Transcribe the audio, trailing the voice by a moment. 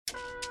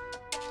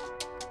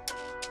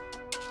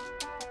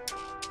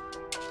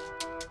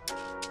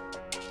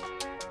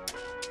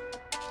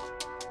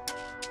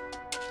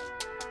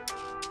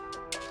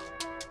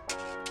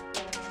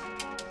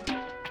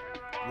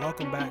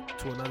welcome back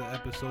to another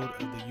episode of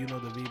the You Know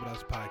the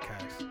Vibras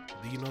podcast.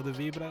 Do you know the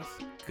Vibras?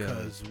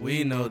 Because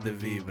we know the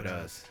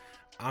Vibras.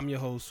 I'm your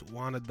host,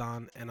 Juan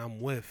Don, and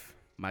I'm with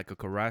Michael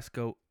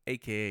Carrasco,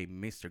 a.k.a.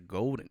 Mr.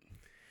 Golden.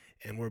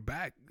 And we're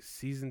back,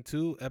 season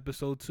 2,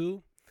 episode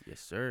 2. Yes,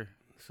 sir.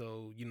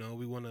 So,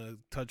 we want to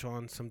touch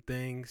on some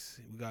things.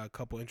 We got a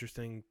couple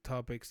interesting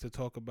topics to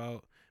talk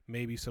about,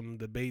 maybe some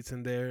debates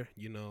in there.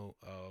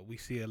 We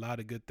see a lot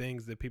of good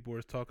things that people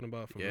were talking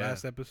about from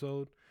last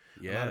episode.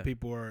 Yeah. A lot of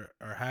people are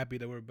happy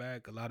that we're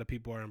back. A lot of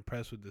people are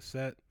impressed with the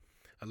set.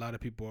 A lot of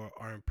people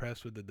are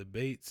impressed with the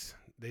debates.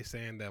 They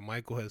saying that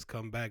Michael has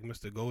come back.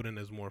 Mr. Golden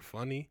is more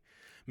funny.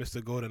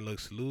 Mr. Golden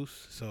looks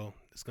loose. So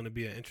it's going to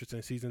be an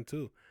interesting season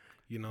 2.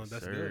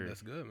 That's sir. good.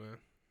 That's good, man.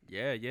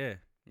 Yeah.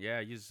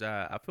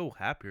 I feel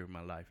happier in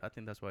my life. I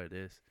think that's what it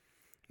is.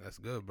 That's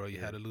good, bro.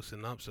 You had to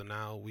loosen up. So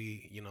now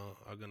we,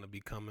 are going to be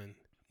coming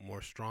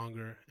more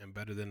stronger and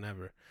better than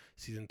ever.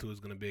 Season 2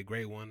 is going to be a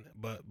great one.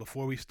 But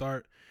before we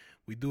start,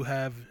 we do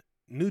have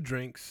new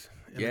drinks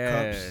in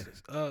the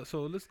cups.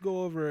 So let's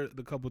go over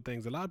the couple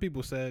things. A lot of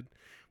people said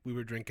we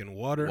were drinking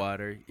water.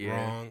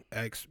 Wrong.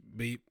 X,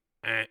 beep.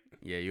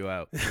 Yeah, you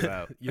out.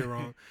 You're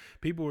wrong.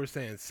 People were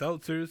saying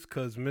seltzers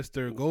because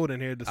Mr. Golden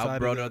here decided. I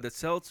brought up the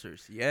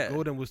seltzers. Yeah.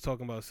 Golden was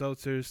talking about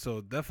seltzers,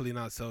 so definitely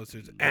not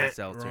seltzers. Not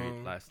seltzer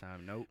wrong. last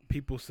time. Nope.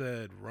 People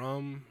said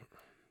rum.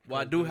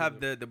 Well, I do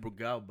have the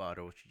Brugal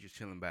bottle, which is just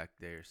chilling back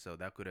there, so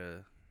that could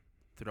have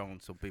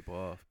thrown some people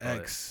off.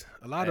 X.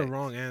 A lot of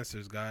wrong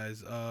answers,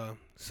 guys.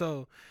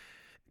 So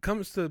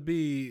comes to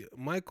be,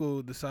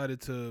 Michael decided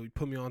to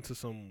put me onto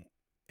some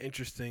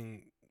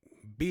interesting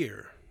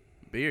beer.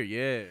 Beer,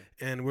 yeah.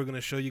 And we're going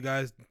to show you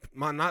guys,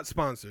 not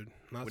sponsored.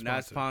 We're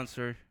not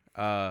sponsored.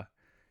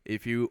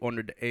 If you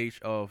under the age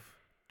of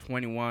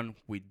 21,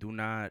 we do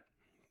not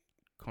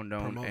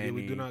condone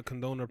we do not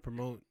condone or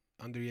promote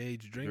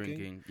underage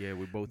drinking. Yeah,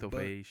 we're both of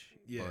age.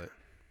 Yeah.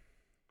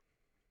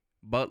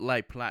 Bud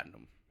Light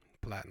Platinum.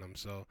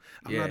 So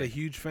I'm not a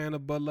huge fan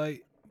of Bud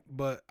Light,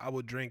 but I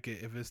would drink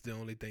it if it's the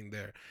only thing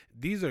there.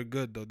 These are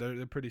good, though.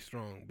 They're pretty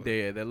strong. But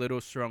they're a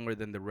little stronger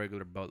than the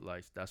regular Bud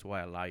Lights. That's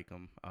why I like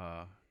them.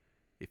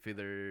 If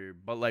either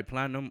Bud Light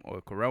Platinum or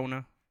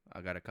Corona,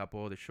 I got a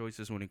couple other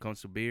choices when it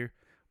comes to beer.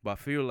 But I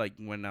feel like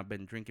when I've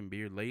been drinking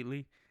beer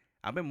lately,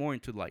 I've been more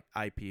into like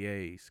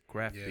IPAs,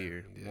 craft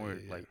beer,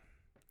 like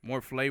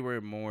more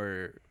flavor,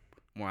 more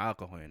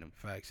alcohol in them.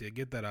 Facts. Yeah,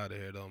 get that out of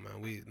here though,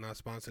 man. We not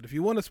sponsored. If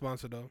you want to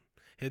sponsor though,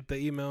 hit the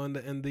email and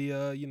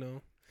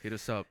the hit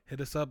us up.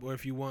 Or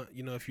if you want,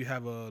 if you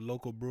have a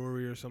local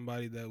brewery or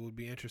somebody that would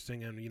be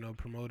interesting in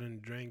promoting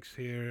drinks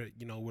here,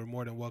 we're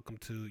more than welcome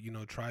to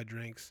try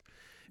drinks.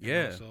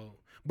 Yeah.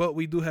 But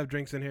we do have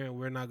drinks in here, and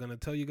we're not going to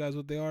tell you guys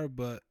what they are.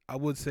 But I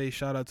would say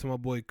shout out to my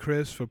boy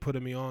Chris for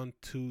putting me on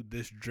to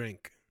this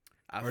drink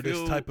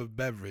this type of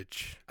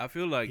beverage. I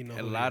feel like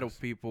a lot of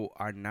people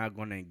are not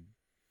going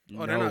to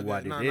know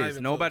what it is.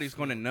 Nobody's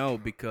going to know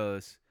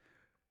because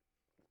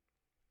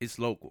it's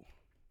local.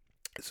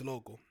 It's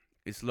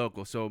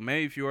local. So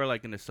maybe if you are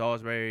like in the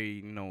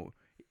Salisbury,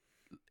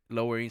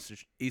 lower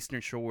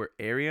Eastern Shore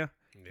area,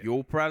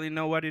 you'll probably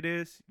know what it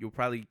is. You'll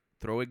probably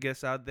throw a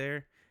guess out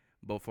there.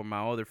 But for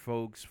my other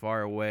folks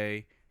far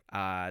away,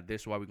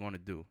 this is what we're going to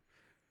do.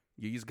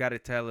 You just got to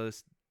tell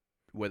us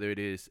whether it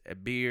is a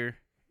beer,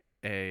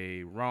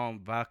 a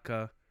rum,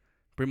 vodka,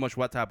 pretty much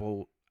what type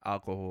of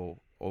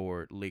alcohol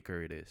or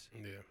liquor it is.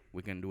 Yeah.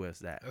 We can do as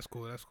that. That's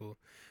cool.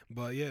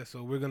 But, yeah,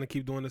 so we're going to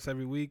keep doing this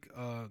every week.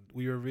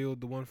 We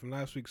revealed the one from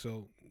last week,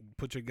 so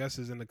put your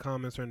guesses in the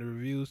comments or in the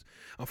reviews.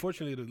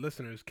 Unfortunately, the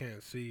listeners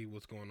can't see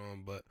what's going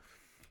on, but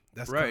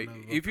that's right.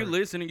 If you're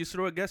listening, you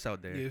throw a guess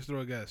out there. Yeah, just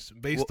throw a guess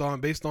based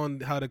on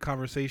how the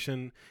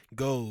conversation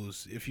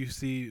goes. If you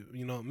see,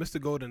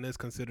 Mr. Golden is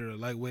considered a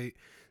lightweight,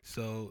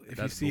 so if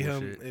you see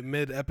him in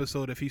mid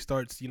episode, if he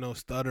starts,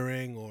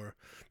 stuttering or,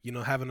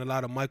 having a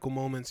lot of Michael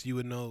moments, you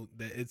would know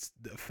that it's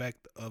the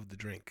effect of the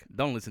drink.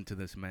 Don't listen to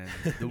this man.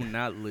 Do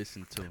not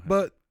listen to him.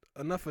 But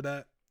enough of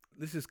that.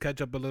 Let's just catch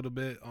up a little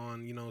bit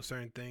on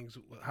certain things.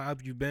 How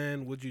have you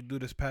been? What'd you do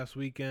this past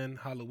weekend?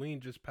 Halloween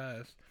just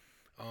passed.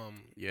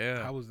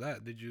 How was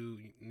that? Did you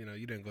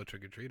didn't go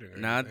trick or treating?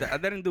 Nah, I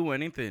didn't do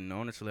anything.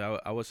 Honestly,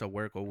 I was at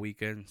work all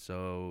weekend,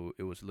 so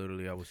it was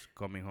literally I was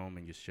coming home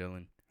and just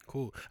chilling.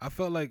 Cool. I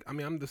felt like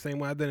I'm the same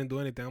way. I didn't do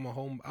anything. I'm a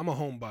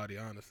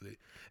homebody, honestly.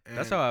 And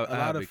that's how a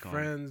lot of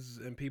friends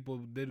and people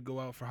did go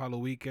out for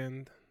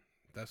Halloweekend.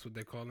 That's what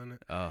they're calling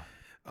it. Oh.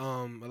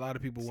 A lot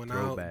of people went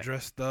out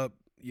dressed up.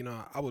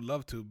 I would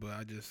love to, but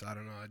I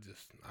don't know.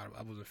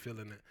 I wasn't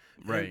feeling it.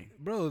 Right, and,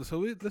 bro. So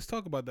let's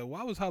talk about that.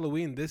 Why was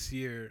Halloween this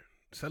year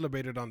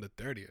celebrated on the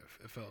 30th?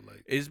 It felt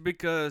like it's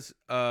because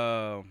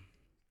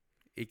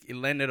it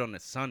landed on a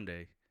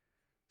Sunday,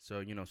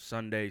 so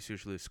Sunday is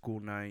usually a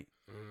school night.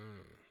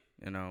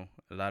 A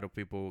lot of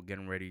people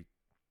getting ready,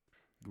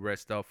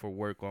 rest up for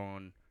work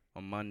on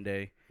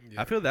Monday.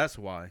 Yeah. I feel that's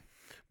why.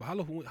 But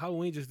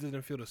Halloween just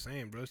didn't feel the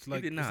same, bro. It's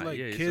like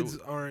kids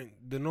aren't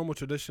the normal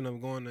tradition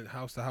of going to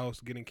house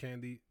getting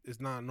candy.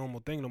 It's not a normal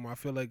thing no more. I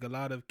feel like a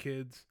lot of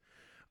kids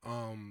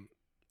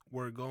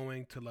were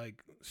going to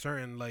like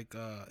certain like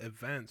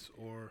events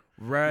or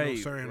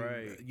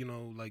certain you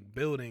know like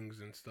buildings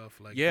and stuff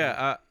like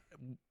that.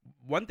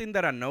 One thing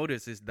that I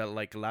noticed is that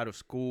like a lot of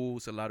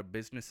schools, a lot of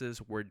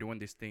businesses were doing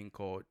this thing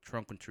called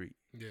trunk and treat.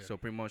 Yeah. So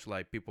pretty much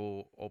like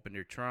people open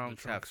their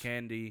trunks, have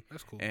candy.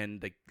 That's cool.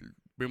 And like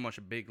pretty much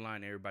a big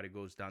line. Everybody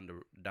goes down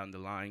the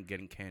line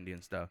getting candy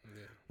and stuff.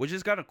 Yeah. Which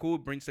is kind of cool.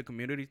 It brings the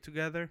community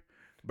together.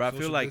 But Social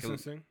I feel like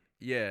distancing,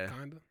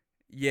 kinda.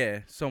 Yeah,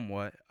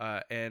 somewhat.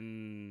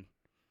 And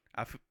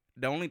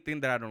the only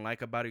thing that I don't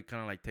like about it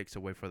kind of like takes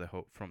away from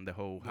the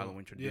whole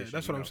Halloween tradition. Yeah,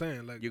 that's what I'm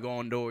saying. Like you go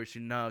on doors,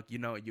 you knock, you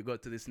go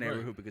to this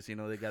neighborhood because you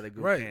know they got the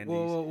good candies.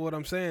 Well, what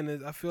I'm saying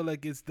is I feel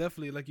like it's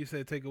definitely like you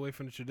said, take away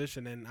from the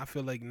tradition, and I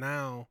feel like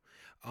now,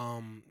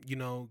 you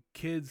know,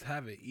 kids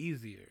have it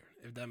easier.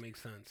 If that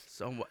makes sense.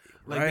 Somewhat.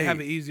 Like they have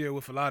it easier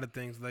with a lot of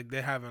things. Like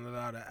they're having a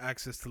lot of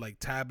access to like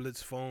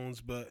tablets,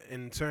 phones, but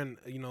in certain,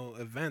 you know,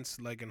 events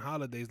like in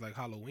holidays like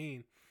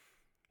Halloween,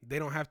 they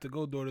don't have to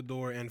go door to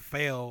door and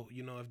fail,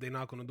 you know, if they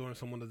knock on the door and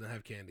someone doesn't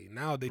have candy.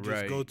 Now they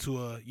just go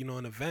to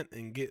an event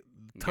and get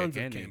tons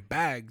of candy.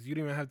 Bags. You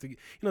don't even have to get,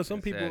 you know,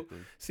 some people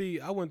see,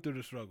 I went through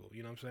the struggle,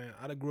 you know what I'm saying?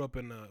 I grew up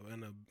in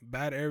a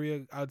bad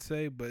area, I'd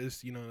say, but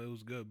it's, you know, it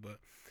was good, but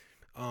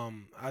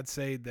I'd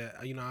say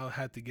that, you know, I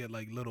had to get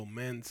like little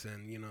mints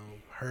and, you know,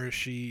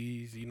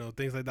 Hershey's, you know,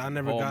 things like that. I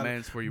never got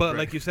mints for you, but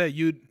like you said,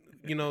 you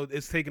know,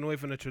 it's taken away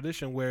from the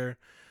tradition where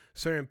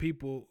certain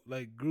people,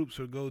 like groups,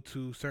 would go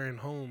to certain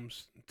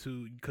homes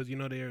because you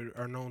know they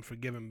are known for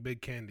giving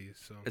big candies.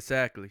 So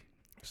exactly.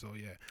 So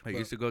yeah, I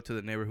used to go to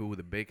the neighborhood with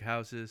the big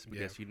houses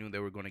because you knew they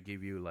were going to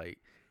give you like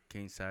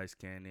king size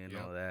candy and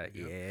all that.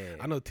 Yep.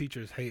 Yeah, I know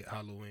teachers hate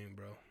Halloween,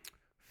 bro.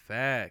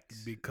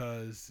 Facts.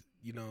 Because,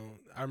 you know,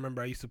 I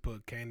remember I used to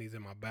put candies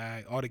in my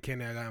bag, all the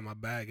candy I got in my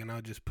bag, and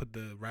I'll just put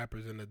the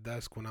wrappers in the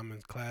desk when I'm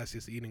in class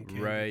just eating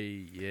candy.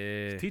 Right,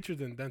 yeah. Teachers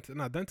and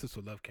dentists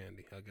will love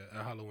candy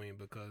at Halloween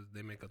because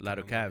they make a lot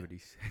of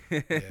cavities.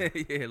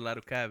 Yeah, a lot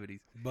of cavities.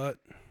 But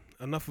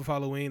enough of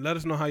Halloween. Let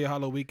us know how your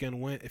Halloweekend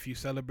went, if you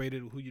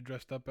celebrated, who you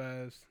dressed up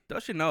as.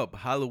 Don't you know,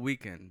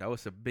 Halloweekend, that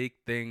was a big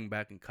thing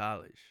back in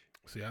college.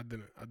 See, I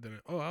didn't.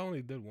 Oh, I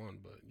only did one,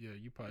 but yeah,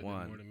 you probably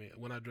did more than me.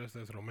 When I dressed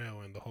as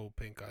Romeo in the whole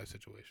pink eye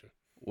situation.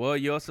 Well,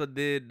 you also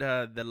did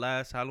the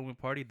last Halloween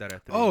party that I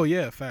threw. Oh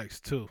yeah, facts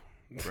too,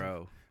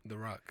 bro. The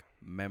Rock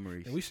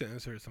memories. And we should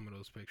insert some of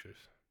those pictures.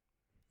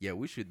 Yeah,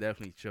 we should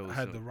definitely show. I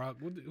had The Rock.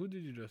 Who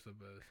did you dress up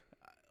as?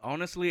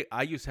 Honestly,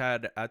 I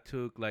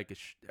took like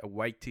a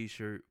white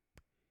T-shirt,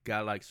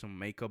 got like some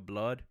makeup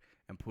blood,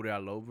 and put it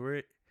all over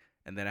it,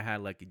 and then I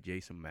had like a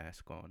Jason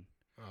mask on.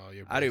 Oh,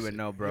 you're basic. I don't even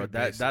know, bro. You're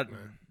that basic,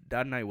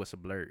 that night was a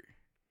blur.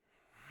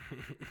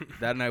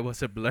 That night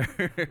was a blur.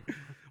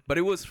 But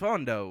it was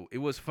fun though. It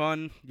was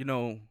fun. You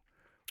know,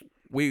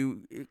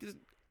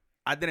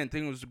 I didn't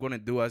think it was gonna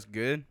do us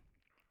good.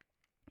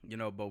 You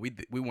know, but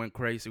we went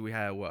crazy. We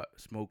had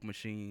smoke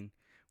machine.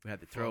 We had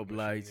the strobe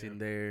lights in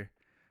there.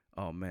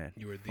 Oh man,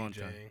 you were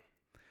DJing.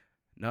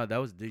 No, that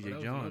was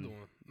DJ John.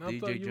 No, I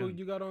thought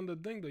you got on the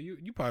thing though.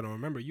 You probably don't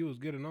remember. You was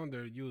getting on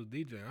there. You was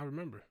DJing. I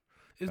remember.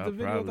 It's the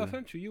video that I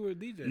sent you. You were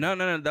DJing. No.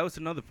 That was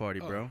another party,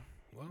 bro.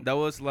 Well. That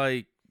was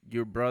like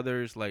your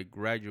brother's like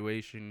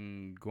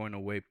graduation, going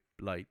away,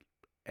 like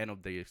end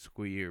of the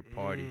school year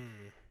party.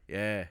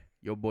 Yeah,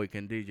 your boy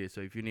can DJ.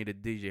 So if you need a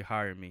DJ,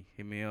 hire me.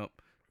 Hit me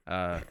up.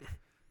 I'm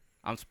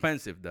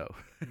expensive though.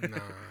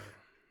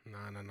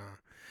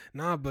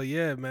 Nah. But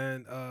yeah,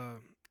 man.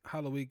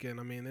 Halloweekend,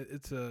 I mean,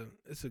 it's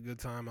a good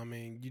time. I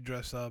mean, you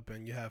dress up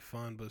and you have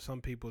fun, but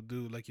some people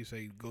do, like you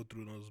say, go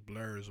through those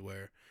blurs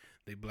where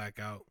they black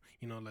out.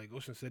 You know, like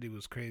Ocean City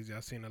was crazy.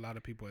 I seen a lot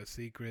of people at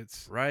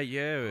Secrets. Right,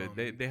 yeah.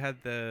 They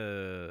had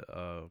the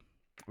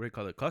what do you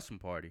call it, custom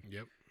party.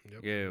 Yep.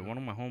 Yeah, one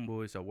of my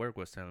homeboys at work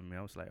was telling me.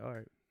 I was like, all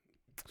right.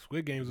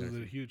 Squid Games was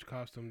a huge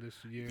costume this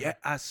year. Yeah,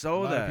 I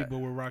saw that. A lot of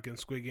people were rocking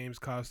Squid Games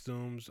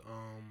costumes.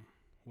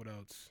 What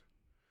else?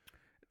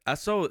 I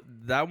saw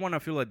that one. I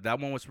feel like that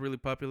one was really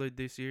popular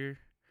this year.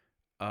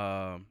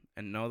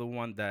 Another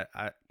one that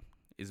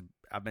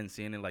I've been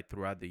seeing it like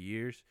throughout the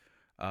years.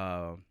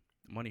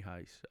 Money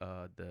Heist.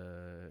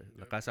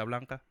 La Casa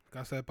Blanca.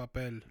 Casa de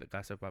Papel. The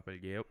Casa de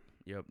Papel.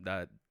 Yep.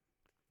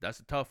 That's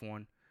a tough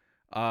one.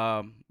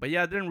 But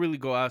yeah, I didn't really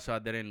go out, so I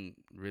didn't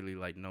really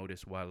like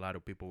notice what a lot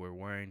of people were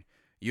wearing.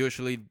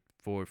 Usually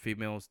for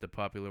females, the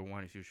popular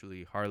one is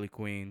usually Harley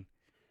Quinn.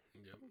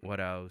 Yep. What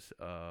else?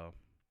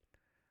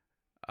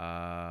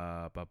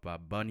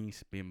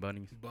 Bunnies, being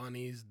bunnies.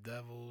 Bunnies,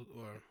 devils,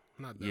 or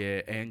not devils.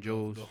 Yeah,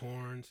 angels. The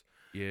horns.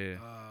 Yeah.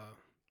 I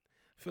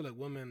feel like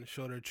women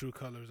show their true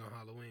colors on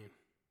Halloween.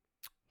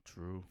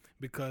 True.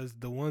 Because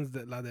the ones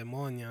that la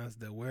demonias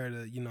that wear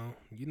the, you know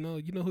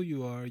who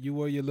you are. You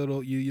wear your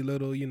little, you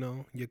little,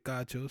 your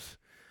cachos.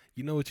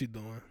 You know what you're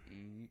doing.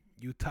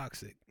 You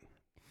toxic.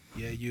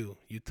 Yeah, you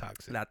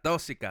toxic. La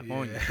tóxica,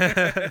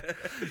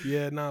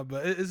 yeah,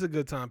 but it's a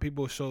good time.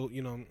 People show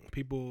their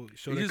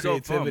creativity.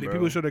 So fun,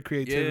 people show their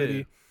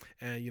creativity,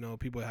 and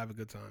people have a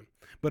good time.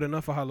 But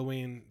enough of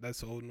Halloween.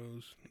 That's old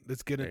news.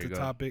 Let's get into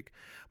topic.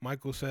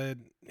 Michael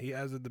said he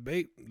has a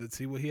debate. Let's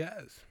see what he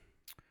has.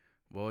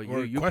 Well,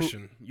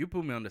 question. You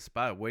put me on the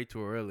spot way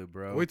too early,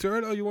 bro. Way too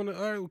early? Oh, you want to?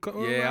 All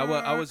right. Yeah,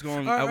 I was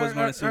going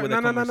to see where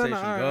the conversation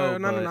goes.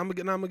 No. I'm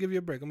gonna give you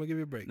a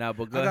break. Nah,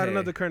 but I got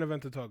another current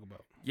event to talk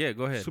about. Yeah,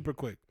 go ahead. Super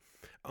quick.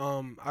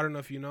 I don't know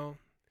if you know.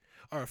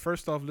 All right,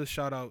 first off, let's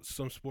shout out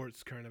some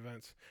sports current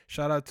events.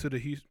 Shout out to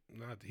the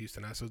not the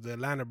Houston Astros, the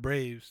Atlanta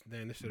Braves.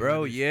 Damn, this shit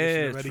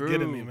already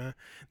getting me, man.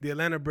 The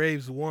Atlanta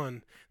Braves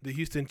won. The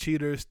Houston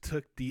Cheaters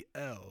took the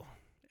L.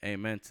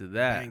 Amen to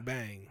that. Bang,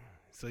 bang.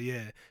 So,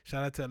 yeah,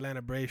 shout out to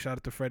Atlanta Braves. Shout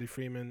out to Freddie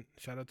Freeman.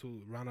 Shout out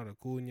to Ronald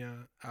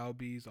Acuna,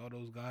 Albies, all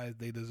those guys.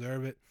 They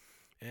deserve it.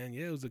 And,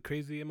 yeah, it was a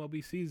crazy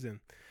MLB season.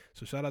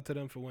 So, shout out to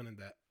them for winning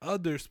that.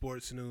 Other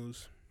sports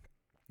news,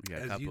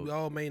 as you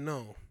all may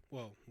know.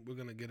 Well, we're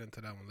going to get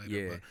into that one later.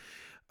 Yeah.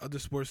 But other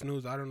sports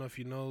news, I don't know if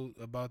you know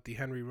about the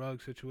Henry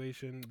Ruggs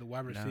situation, the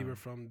wide receiver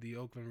from the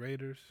Oakland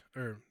Raiders,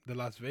 or the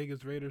Las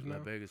Vegas Raiders now.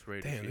 Las Vegas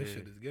Raiders. Damn, this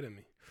shit is getting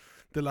me.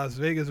 The Las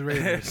Vegas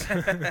Raiders.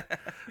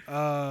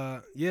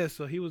 Yeah,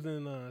 so he was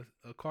in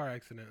a car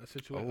accident, a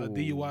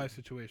DUI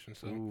situation.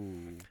 So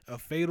a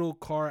fatal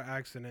car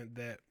accident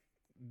that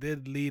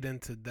did lead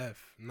into death,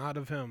 not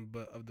of him,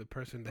 but of the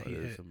person that he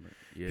hit.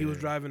 He was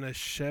driving a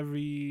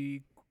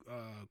Chevy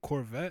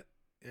Corvette,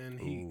 and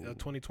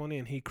 2020,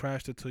 and he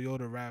crashed a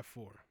Toyota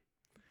RAV4.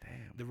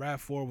 Damn. The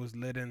RAV4 was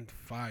lit in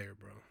fire,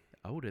 bro.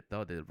 I would have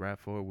thought that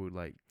RAV4 would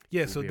like.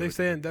 Yeah, so they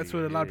saying that's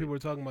what a lot of people are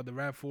talking about. The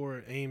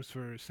RAV4 aims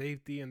for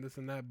safety and this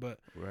and that, but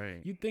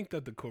you think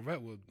that the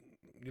Corvette would,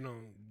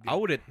 I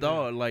would have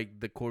thought like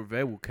the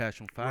Corvette would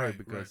catch on fire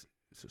because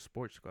it's a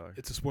sports car.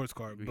 It's a sports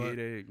car, you but hit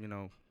it,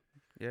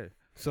 yeah.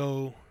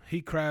 So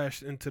he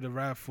crashed into the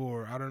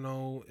RAV4. I don't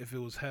know if it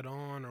was head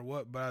on or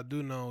what, but I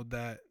do know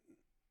that,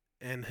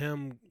 and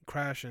him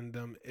crashing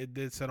them, it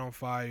did set on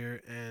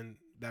fire, and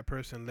that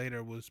person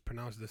later was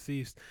pronounced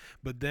deceased.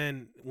 But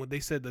then when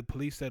the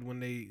police said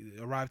when they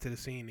arrived to the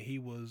scene, he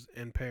was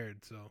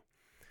impaired. So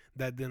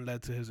that then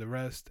led to his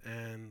arrest,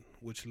 and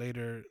which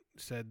later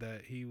said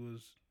that he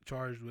was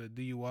charged with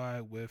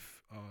DUI with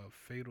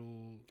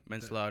fatal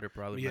manslaughter,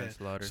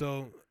 manslaughter.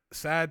 So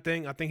sad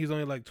thing. I think he's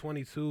only like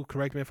 22.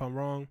 Correct me if I'm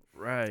wrong.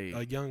 Right.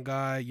 A young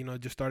guy,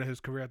 just started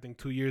his career, I think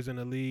 2 years in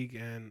the league,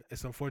 and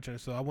it's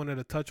unfortunate. So I wanted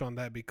to touch on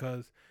that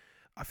because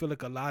I feel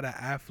like a lot of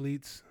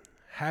athletes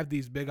have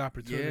these big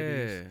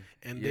opportunities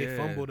and they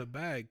fumble the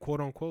bag, quote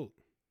unquote.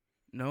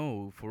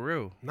 No, for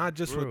real. Not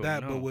just with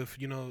that, but with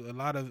a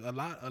lot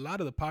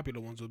of the popular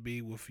ones would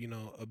be with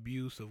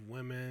abuse of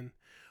women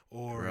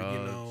or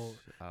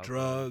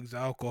drugs,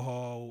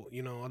 alcohol,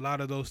 a lot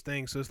of those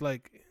things. So it's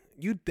like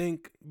you'd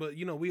think, but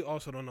we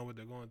also don't know what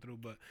they're going through.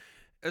 But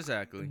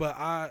exactly. But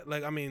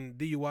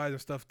DUIs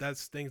and stuff,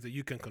 that's things that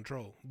you can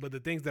control. But the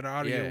things that are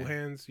out of your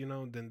hands,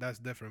 then that's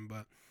different.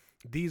 But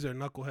these are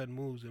knucklehead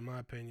moves, in my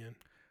opinion.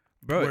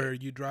 Bro, where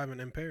you driving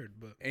impaired,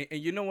 but and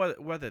you know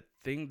what the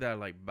thing that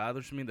like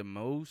bothers me the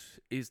most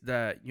is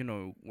that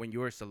when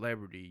you're a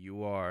celebrity,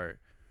 you're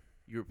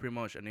pretty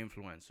much an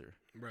influencer,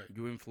 right?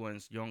 You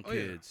influence young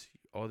kids,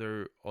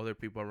 other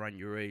people around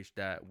your age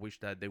that wish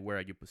that they were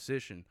at your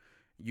position.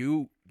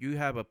 You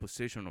have a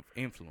position of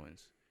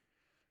influence,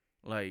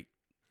 like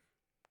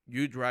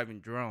you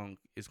driving drunk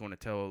is gonna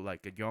tell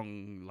like a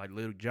young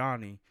little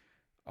Johnny,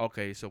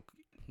 okay, so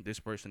this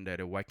person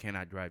that why can't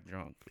I drive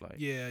drunk? Like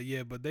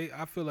but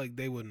I feel like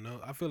they would know.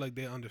 I feel like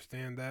they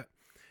understand that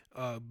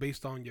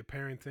based on your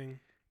parenting.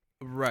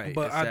 Right.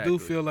 But exactly. I do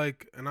feel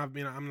like, and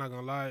I'm not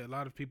gonna lie, a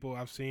lot of people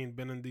I've seen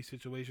been in these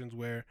situations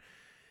where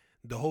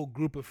the whole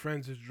group of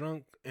friends is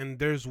drunk, and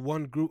there's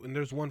one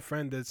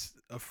friend that's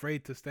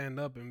afraid to stand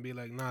up and be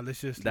like, nah,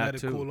 let's just let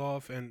it cool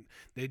off, and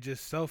they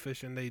just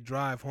selfish and they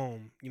drive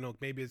home.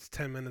 Maybe it's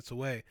 10 minutes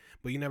away,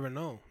 but you never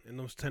know. In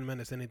those 10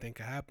 minutes, anything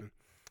could happen.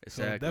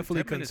 Exactly. So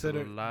definitely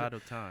consider a lot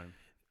of time.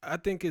 I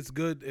think it's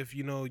good if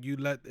you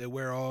let it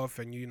wear off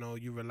and you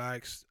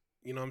relax.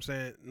 You know what I'm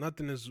saying?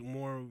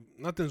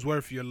 Nothing's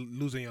worth you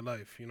losing your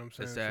life. You know what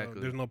I'm saying? Exactly. So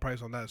there's no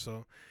price on that.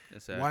 So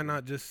why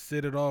not just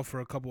sit it off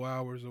for a couple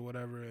hours or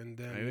whatever, and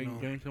then maybe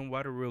drink some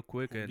water real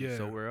quick and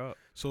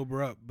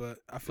sober up. But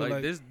I feel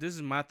like this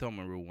is my thumb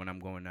rule when I'm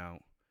going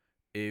out.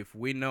 If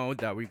we know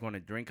that we're gonna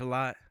drink a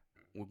lot,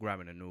 we're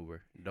grabbing an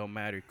Uber. It don't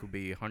matter. It could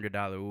be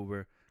 $100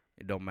 Uber.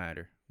 It don't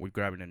matter. We're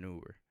grabbing an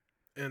Uber.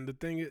 And the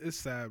thing is, it's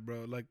sad,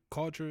 bro. Like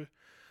culture.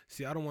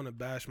 See, I don't want to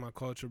bash my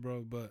culture,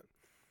 bro, but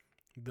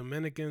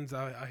Dominicans,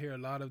 I hear a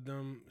lot of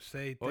them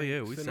say things. Oh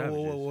yeah, we savages.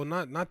 Well,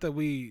 not that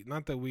we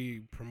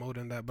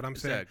promoting that, but I'm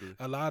saying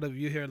a lot of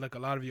you hear like a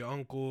lot of your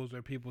uncles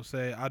or people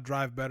say, I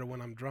drive better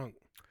when I'm drunk.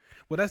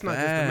 Well, that's not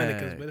just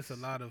Dominicans, but it's a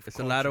lot of. It's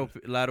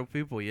cultures. a lot of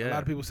people. Yeah, a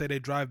lot of people say they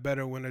drive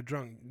better when they're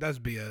drunk. That's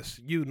BS.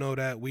 You know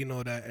that. We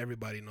know that.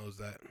 Everybody knows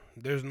that.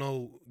 There's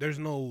no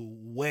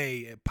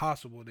way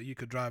possible that you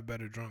could drive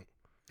better drunk.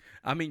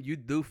 I mean, you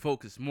do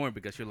focus more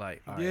because you're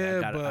like, but you're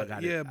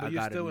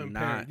still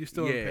impaired. You're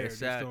still impaired.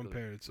 Exactly. You're still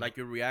impaired. So. Like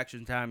your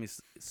reaction time is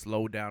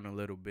slowed down a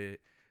little bit.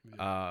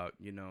 Yeah.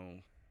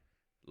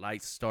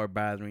 Lights start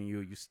bothering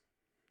you.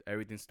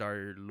 Everything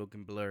started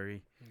looking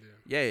blurry.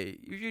 Yeah.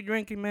 If you're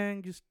drinking,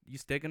 man, just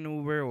take an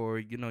Uber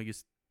or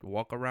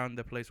walk around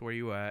the place where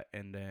you at,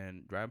 and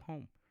then drive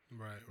home.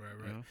 Right.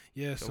 You know?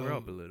 Yeah, so we're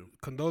up a little.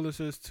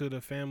 Condolences to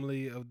the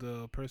family of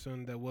the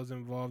person that was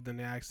involved in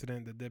the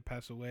accident that did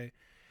pass away.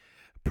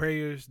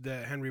 Prayers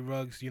that Henry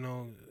Ruggs,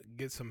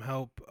 get some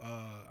help.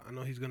 I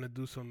know he's gonna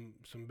do some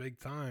big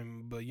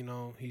time, but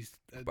he's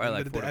at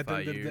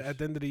the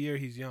end of the year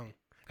he's young.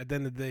 At the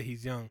end of the day,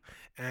 he's young,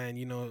 and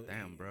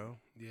damn, bro.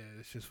 Yeah,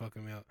 it's just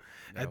fucking me up.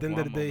 That at the end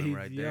of the day, he's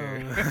right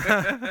young.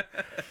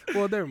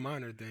 Well, they're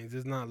minor things.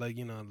 It's not like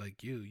like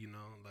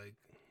like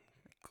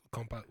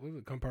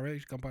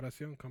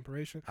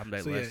comparation. I'm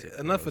that. So yeah,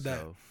 enough of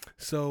that.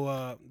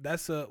 So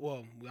that's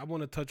well, I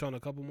want to touch on a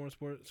couple more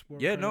sport.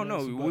 Yeah, no,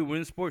 we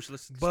win sports.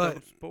 Let's start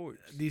with sports.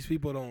 These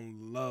people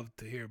don't love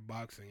to hear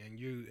boxing,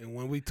 and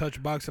when we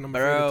touch boxing, I'm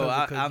afraid to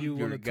touch because you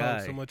want to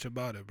talk so much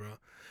about it, bro.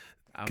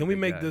 Can we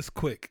make this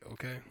quick,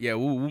 okay? Yeah,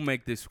 we'll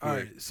make this quick. All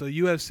right, so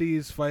UFC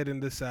is fighting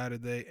this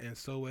Saturday, and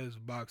so is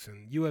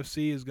boxing.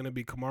 UFC is going to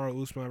be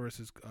Kamaru Usman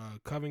versus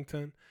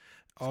Covington.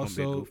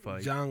 Also,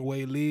 Zhang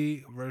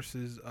Weili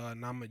versus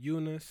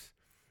Namajunas.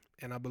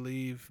 And I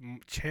believe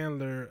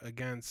Chandler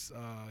against,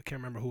 I can't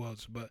remember who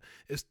else, but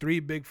it's 3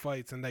 big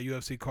fights in that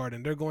UFC card,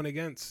 and they're going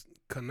against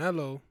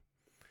Canelo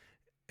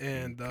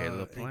and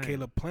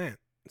Caleb Plant.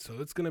 So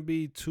it's going to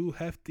be 2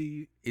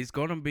 hefty.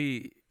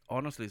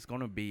 Honestly, it's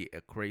going to be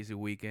a crazy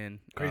weekend.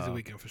 Crazy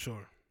weekend for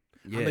sure.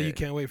 Yeah. I know you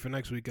can't wait for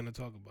next weekend to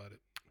talk about it.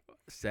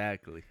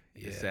 Exactly.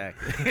 Yeah.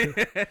 Exactly.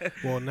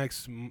 Well,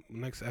 next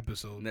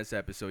episode. Next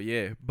episode,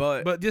 yeah.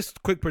 But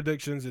just quick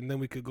predictions, and then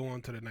we could go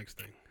on to the next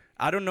thing.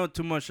 I don't know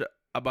too much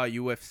about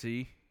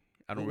UFC.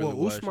 I don't really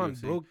watch Usman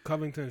UFC. broke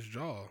Covington's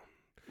jaw.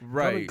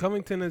 Right.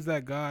 Covington is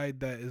that guy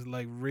that is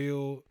like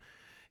real.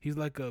 He's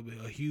like a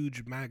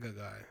huge MAGA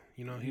guy.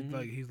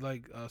 He's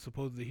like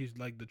supposedly he's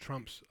like the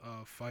Trump's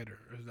fighter.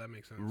 Does that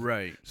make sense?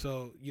 Right.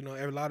 So he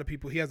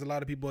has a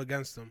lot of people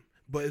against him,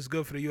 but it's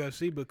good for the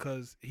UFC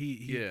because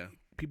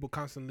people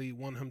constantly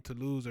want him to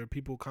lose, or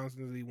people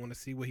constantly want to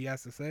see what he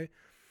has to say.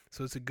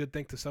 So it's a good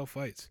thing to sell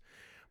fights.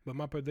 But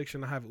my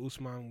prediction, I have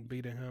Usman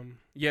beating him.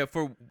 Yeah,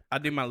 I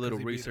did my little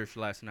research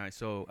last night,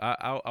 so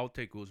I'll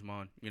take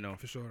Usman.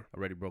 For sure.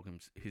 Already broke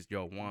his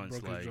jaw once.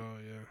 Broke his jaw,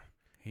 yeah.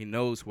 He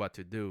knows what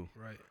to do.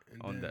 Right.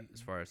 And on that,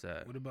 as far as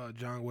that. What about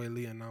Zhang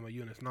Weili and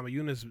Namajunas?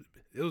 Namajunas,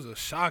 it was a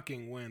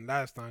shocking win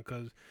last time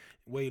because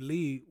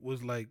Weili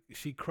was like,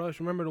 she crushed.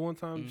 Remember the one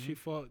time she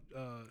fought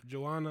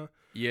Joanna?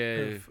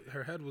 Yeah.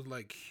 Her head was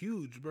like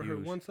huge, bro. Huge.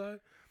 Her one side.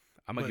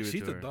 I'm gonna give it to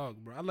her. She's a dog,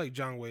 bro. I like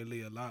Zhang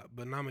Weili a lot,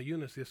 but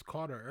Namajunas just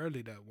caught her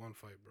early that one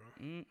fight,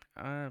 bro.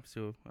 I'll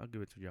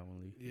give it to Zhang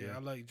Weili. Yeah, I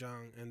like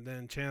Zhang. And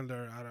then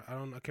Chandler, I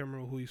can't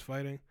remember who he's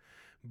fighting.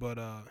 But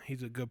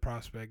he's a good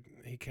prospect.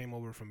 He came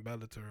over from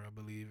Bellator, I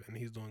believe, and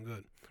he's doing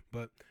good.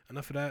 But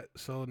enough of that.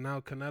 So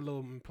now Canelo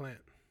and Plant.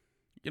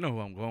 You know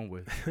who I'm going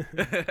with.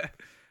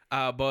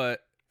 But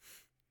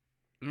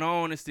in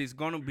all honesty, it's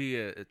going to be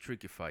a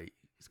tricky fight.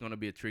 It's going to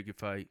be a tricky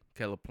fight.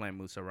 Caleb Plant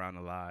moves around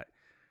a lot.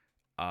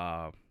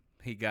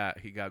 He got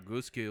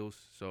good skills,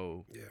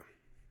 so yeah,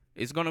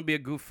 it's going to be a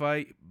good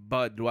fight.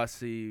 But do I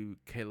see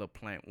Caleb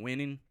Plant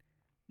winning?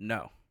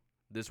 No.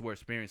 This is where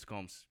experience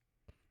comes.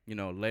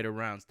 Later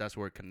rounds, that's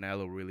where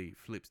Canelo really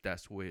flips that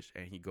switch,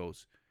 and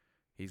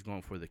he's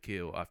going for the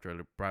kill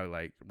after probably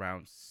like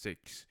round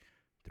 6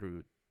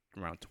 through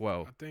round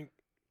 12.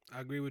 I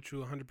agree with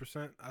you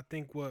 100%. I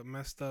think what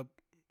messed up,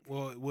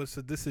 what's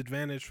a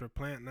disadvantage for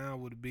Plant now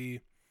would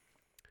be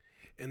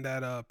in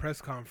that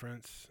press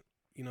conference.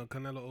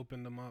 Canelo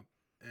opened him up,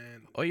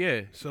 and oh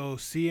yeah. So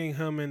seeing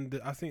him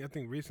I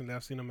think recently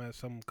I've seen him at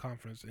some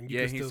conference, and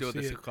he's still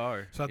the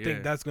cigar. So I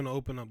think that's gonna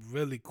open up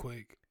really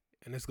quick.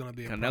 And it's gonna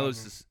be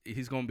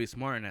he's gonna be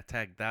smart and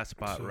attack that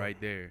spot right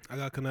there. I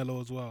got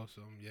Canelo as well,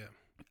 so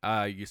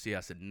yeah. You see, I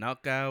said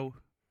knockout.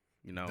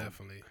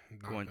 Definitely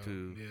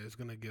it's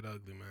gonna get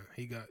ugly, man.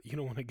 You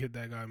don't want to get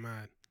that guy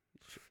mad.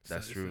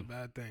 That's true. It's a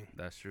bad thing.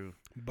 That's true.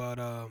 But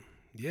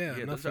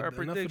enough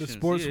of the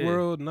sports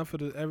world, enough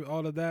of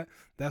all of that.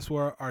 That's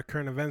where our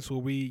current events, where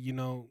we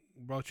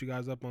brought you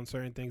guys up on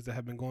certain things that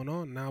have been going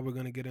on. Now we're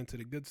gonna get into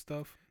the good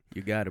stuff.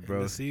 You got it,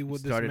 bro. To see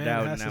what this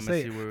man has to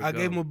say. I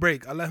gave him a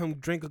break. I let him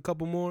drink a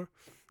couple more,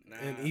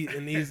 and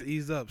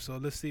ease up. So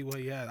let's see what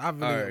he has. I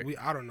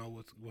don't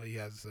know what he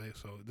has to say.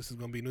 So this is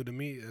gonna be new to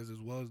me as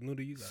well as new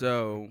to you guys.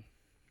 So,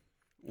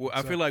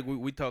 I feel like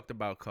we talked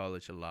about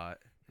college a lot.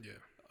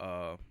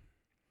 Yeah.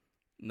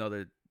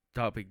 Another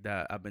topic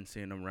that I've been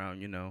seeing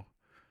around,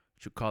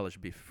 should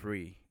college be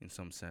free in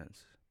some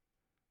sense?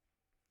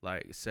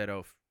 Like instead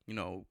of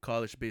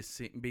college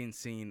being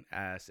seen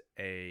as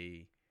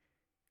a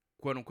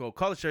quote unquote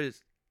college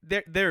is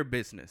they're a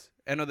business.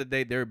 End of the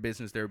day, they're a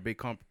business. They're a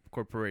big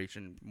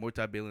corporation,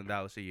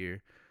 multi-billion-dollar a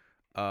year.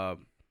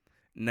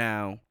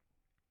 Now,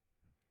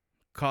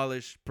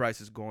 college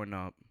prices going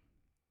up.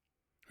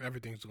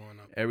 Everything's going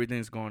up.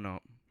 Everything's going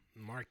up.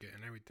 Market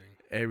and everything.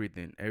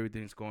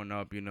 Everything's going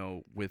up.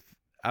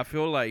 I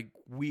feel like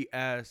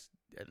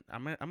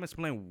I'm gonna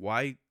explain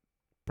why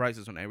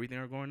prices on everything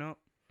are going up.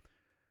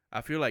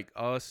 I feel like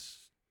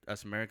us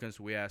as Americans,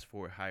 we ask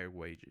for higher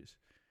wages.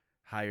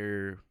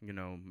 Higher,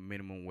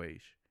 minimum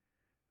wage.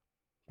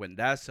 When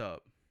that's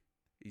up,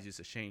 it's just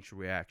a chain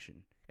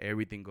reaction.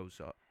 Everything goes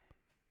up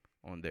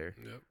on there.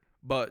 Yep.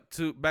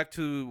 But back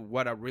to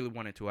what I really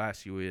wanted to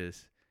ask you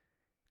is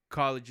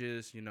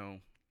colleges,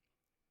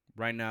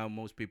 right now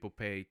most people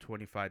pay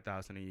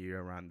 $25,000 a year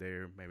around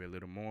there, maybe a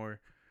little more,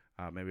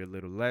 maybe a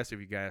little less if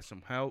you guys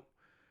some help.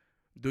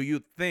 Do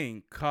you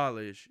think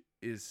college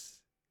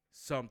is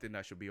something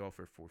that should be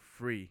offered for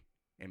free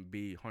and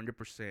be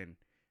 100%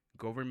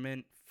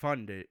 government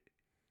funded,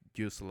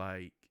 just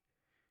like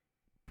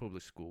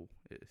public school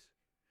is?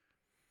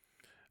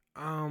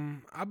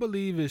 I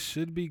believe it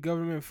should be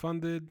government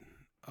funded,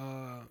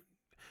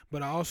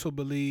 but I also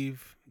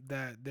believe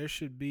that there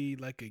should be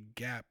like a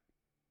gap,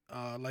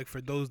 like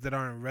for those that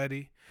aren't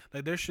ready.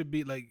 Like there should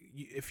be like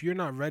if you're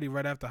not ready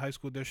right after high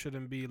school, there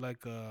shouldn't be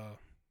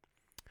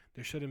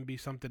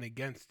something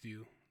against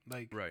you.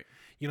 Like, right.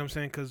 You know what I'm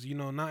saying? Because,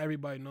 not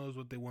everybody knows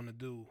what they want to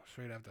do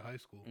straight after high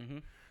school. Mm-hmm.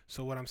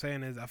 So what I'm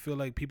saying is I feel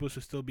like people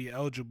should still be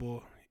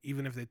eligible,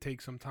 even if they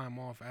take some time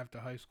off after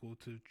high school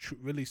to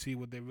really see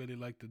what they really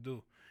like to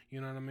do.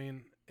 You know what I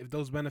mean? If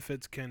those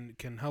benefits can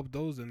help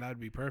those, then that'd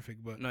be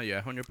perfect. But no,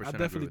 yeah, 100%. I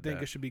definitely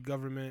think it should be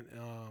government.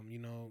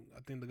 I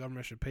think the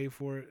government should pay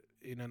for it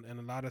in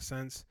a lot of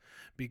sense,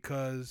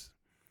 because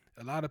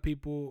a lot of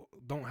people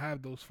don't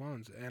have those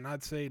funds, and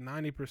I'd say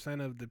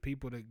 90% of the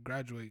people that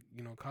graduate,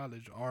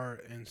 college are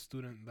in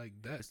student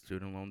debt,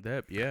 student loan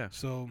debt. Yeah.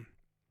 So,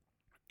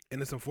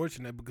 and it's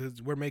unfortunate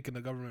because we're making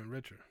the government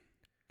richer.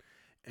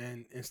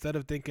 And instead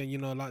of thinking,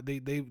 a lot, they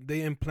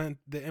implement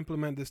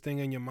this thing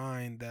in your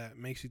mind that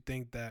makes you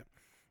think that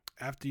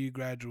after you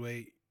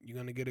graduate, you're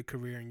gonna get a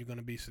career and you're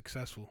gonna be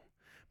successful.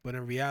 But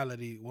in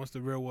reality, once the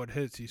real world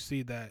hits, you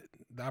see that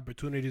the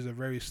opportunities are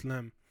very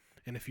slim,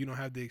 and if you don't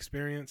have the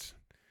experience,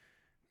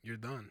 you're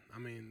done. I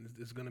mean,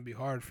 it's gonna be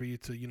hard for you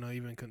to,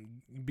 even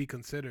be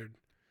considered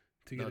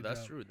to get a job. No,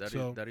 that's true.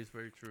 That is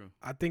very true.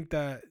 I think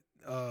that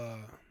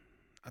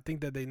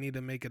they need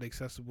to make it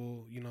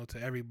accessible,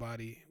 to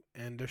everybody.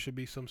 And there should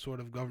be some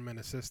sort of government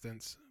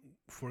assistance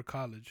for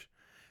college.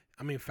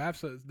 I mean,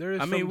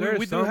 FAFSA.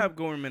 We do have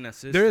government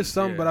assistance. There is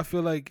some, but I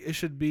feel like it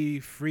should be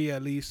free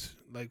at least,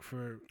 like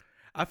for.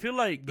 I feel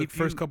like the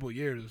first couple of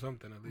years or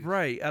something at least.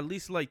 Right, at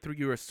least like through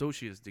your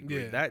associate's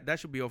degree. Yeah. That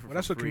should be offered. Well,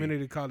 that's for what free.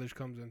 Community college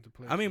comes into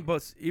play. I mean,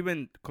 but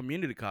even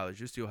community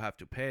college, you still have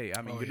to pay.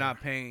 I mean, you're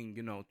not paying,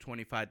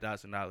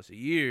 $25,000 a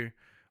year,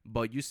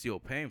 but you're still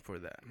paying for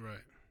that. Right.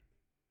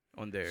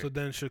 On there. So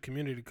then, should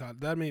community college?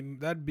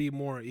 That'd be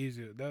more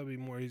easier. That would be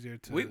more easier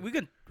to. We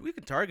can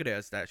target it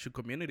as that. Should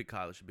community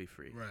college be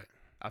free? Right.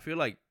 I feel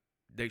like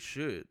they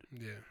should.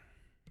 Yeah.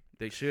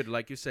 They should.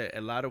 Like you said,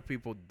 a lot of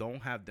people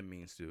don't have the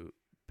means to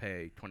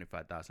pay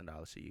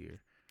 $25,000 a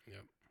year.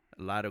 Yep.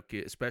 A lot of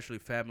kids, especially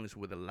families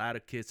with a lot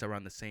of kids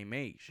around the same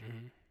age.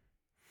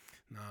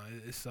 Mm-hmm. No,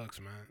 it sucks,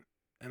 man.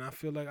 And I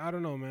feel like, I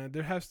don't know, man.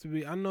 There has to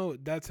be. I know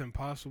that's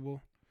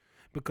impossible,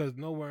 because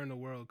nowhere in the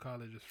world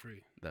college is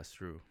free. That's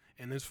true.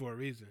 And it's for a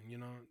reason,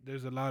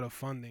 There's a lot of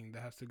funding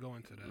that has to go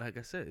into that. Like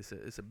I said,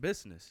 it's a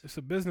business. It's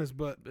a business,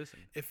 but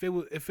if it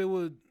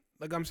was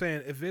like I'm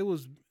saying, if it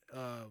was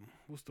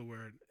what's the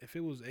word? If it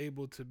was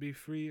able to be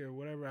free or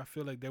whatever, I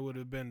feel like there would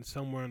have been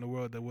somewhere in the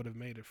world that would have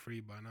made it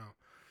free by now.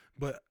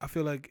 But I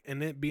feel like,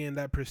 in it being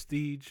that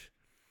prestige,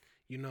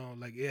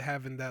 like it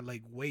having that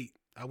weight.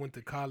 I went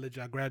to college.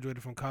 I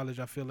graduated from college.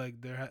 I feel like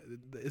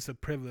it's a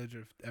privilege,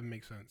 if that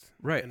makes sense.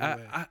 Right.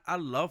 I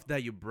love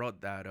that you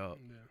brought that up.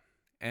 Yeah.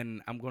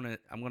 And I'm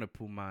gonna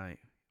put my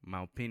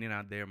opinion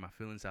out there, my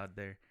feelings out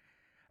there.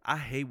 I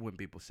hate when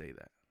people say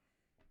that.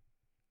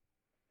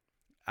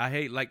 I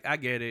hate, I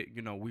get it.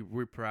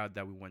 We're proud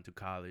that we went to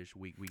college.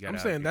 We got. I'm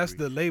saying that's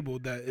the label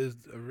that is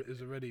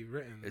already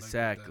written.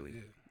 Exactly.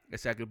 Yeah.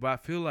 Exactly. But I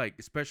feel like,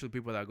 especially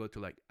people that go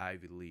to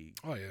Ivy League.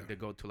 Oh yeah. They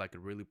go to a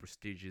really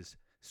prestigious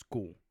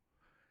school.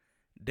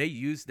 They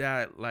use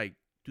that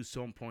to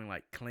some point,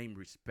 claim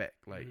respect.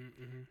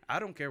 I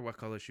don't care what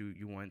college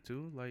you went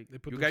to.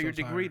 You got your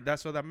degree. Higher.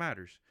 That's all that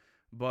matters.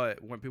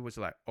 But when people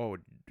say oh,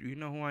 do you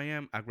know who I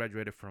am? I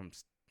graduated from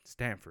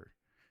Stanford.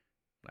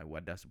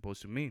 What that's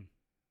supposed to mean?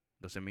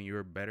 Doesn't mean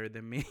you're better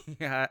than me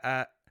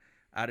at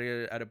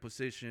a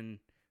position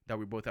that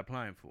we're both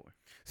applying for.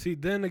 See,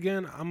 then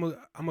again,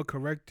 I'm a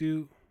correct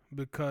you,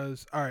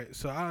 because all right.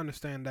 So I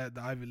understand that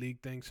the Ivy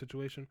League thing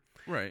situation.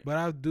 Right. But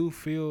I do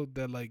feel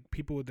that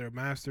people with their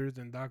masters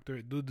and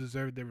doctorate do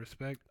deserve their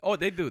respect. Oh,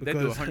 they do. They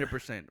do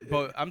 100%.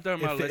 But I'm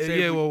talking about, let's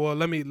say. Yeah, well,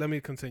 let me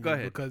continue. Go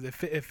ahead. Because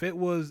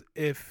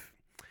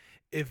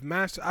if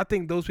master, I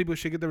think those people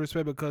should get the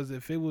respect, because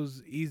if it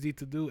was easy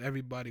to do,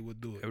 everybody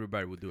would do it.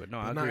 Everybody would do it. No,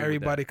 I agree not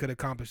everybody could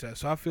accomplish that.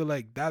 So I feel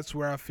like that's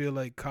where I feel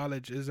like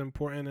college is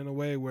important in a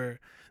way where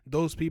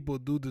those people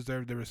do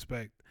deserve the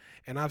respect.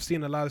 And I've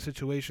seen a lot of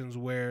situations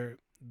where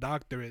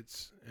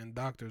doctorates and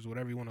doctors,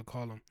 whatever you want to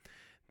call them,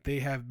 they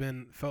have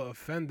felt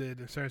offended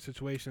in certain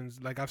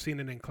situations. I've seen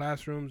it in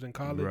classrooms in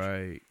college.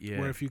 Right, yeah.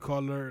 Where if you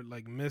call her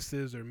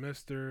Mrs. or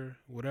Mr.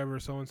 whatever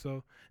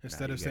so-and-so,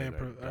 instead of saying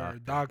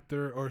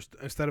doctor, or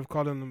instead of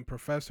calling them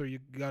professor, you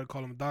got to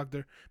call them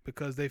doctor,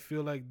 because they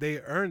feel like they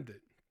earned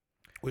it.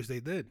 Which they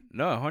did.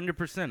 No,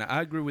 100%.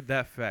 I agree with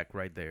that fact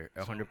right there,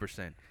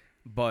 100%.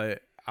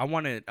 But I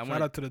wanted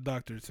shout out to the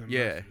doctors. And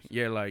yeah,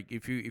 like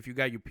if you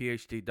got your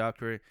PhD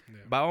doctorate,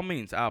 by all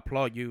means, I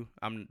applaud you.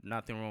 I'm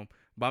nothing wrong.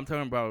 But I'm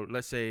talking about,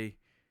 let's say,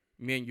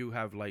 me and you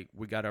have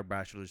we got our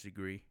bachelor's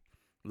degree.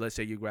 Let's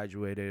say you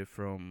graduated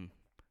from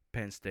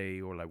Penn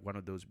State or like one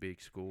of those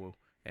big schools,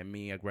 and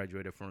me, I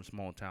graduated from a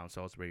small town,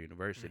 Salisbury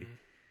University. Mm-hmm.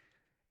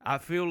 I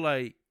feel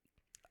like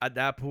at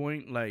that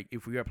point, like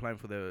if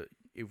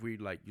we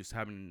like just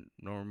having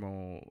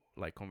normal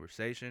like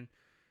conversation,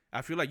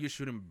 I feel like you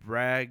shouldn't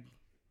brag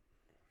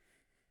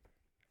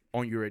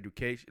on your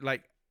education.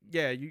 Like,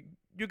 yeah, you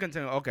can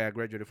tell, okay, I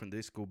graduated from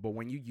this school, but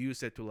when you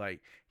use it to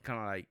like kind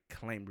of like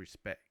claim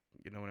respect,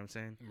 you know what I'm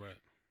saying? Right.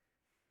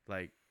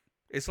 Like,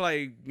 it's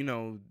like,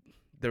 the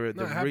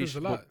rich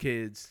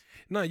kids.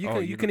 No,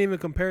 you can even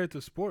compare it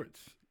to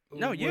sports.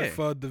 No,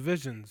 with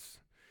divisions.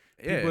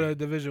 People at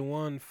Division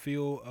 1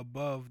 feel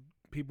above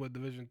people at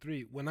Division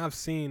 3. When I've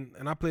seen,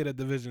 and I played at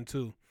Division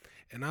 2,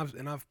 and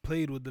I've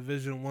played with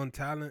Division 1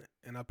 talent,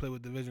 and I played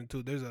with Division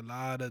 2. There's a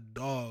lot of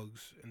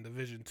dogs in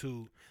Division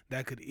 2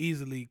 that could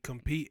easily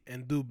compete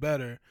and do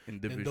better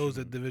than those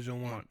at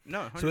Division 1.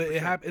 No,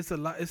 100%.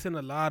 So it's in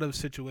a lot of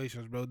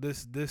situations, bro.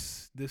 This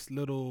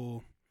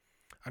little,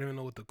 I don't even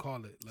know what to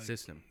call it. Like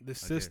system. This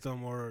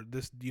system or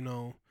this,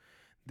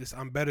 this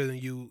I'm better than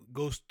you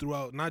goes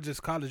throughout not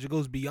just college, it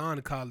goes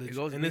beyond college.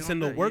 It's in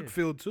the work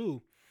field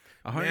too.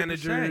 100%,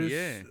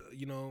 managers,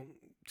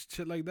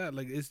 shit like that.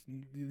 Like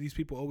these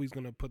people always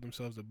gonna put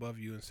themselves above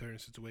you in certain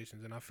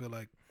situations, and I feel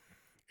like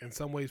in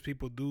some ways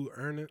people do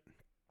earn it,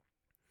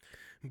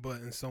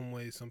 but in some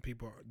ways some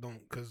people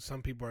don't, because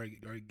some people are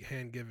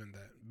hand given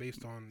that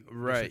based on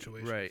the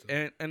situation. Right.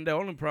 So. And the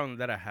only problem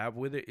that I have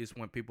with it is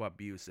when people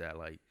abuse that.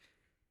 Like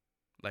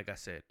I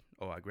said,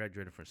 I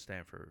graduated from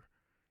Stanford,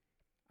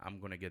 I'm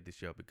gonna get this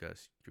job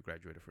because you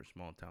graduated from a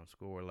small town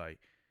school. Or like,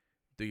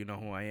 do you know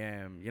who I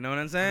am? You know what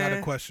I'm saying? I got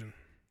a question.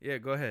 Yeah,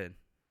 go ahead.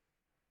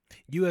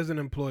 You as an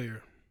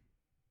employer,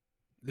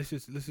 let's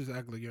just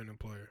act like you're an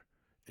employer,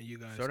 and you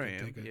guys sort of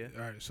take it. Yeah.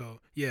 All right, so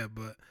yeah,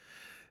 but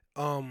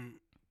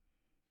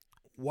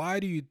why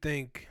do you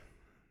think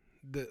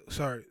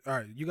all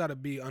right, you got to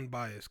be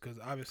unbiased because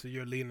obviously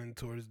you're leaning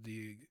towards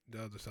the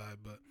other side,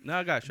 but no,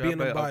 I got you.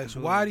 Being unbiased,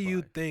 why do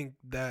you think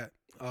that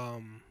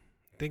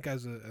think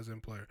as an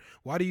employer,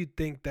 why do you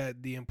think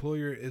that the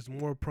employer is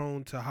more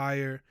prone to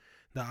hire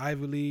the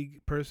Ivy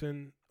League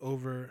person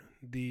over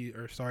the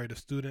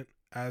student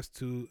as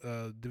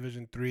to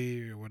Division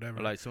 3 or whatever,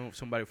 or like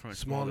somebody from a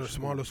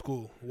smaller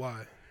school?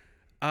 Why?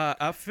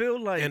 I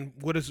feel like, and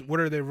what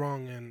are they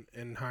wrong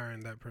in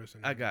hiring that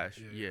person? I got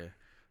you. Yeah.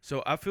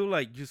 So I feel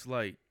like just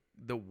like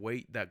the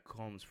weight that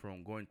comes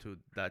from going to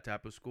that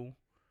type of school,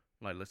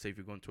 like let's say if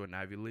you're going to an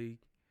Ivy League,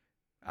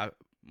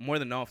 more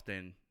than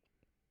often,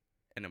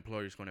 an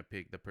employer is going to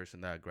pick the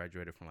person that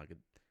graduated from like a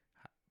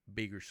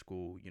bigger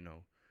school,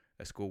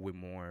 a school with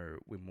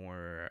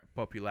more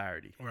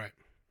popularity. Right.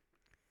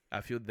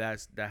 I feel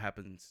that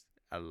happens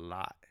a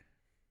lot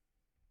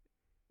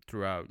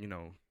throughout,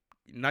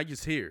 not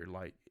just here,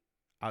 like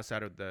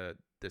outside of the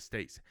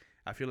States.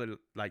 I feel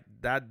like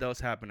that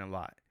does happen a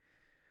lot.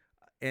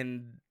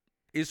 And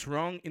it's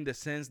wrong in the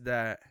sense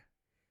that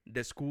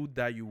the school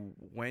that you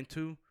went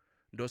to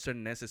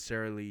doesn't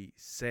necessarily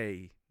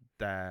say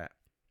that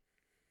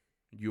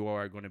you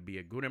are going to be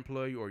a good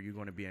employee or you're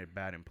going to be a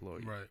bad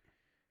employee. Right.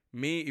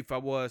 Me, if I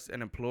was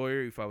an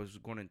employer, if I was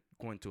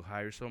going to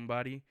hire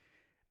somebody,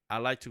 I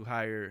like to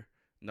hire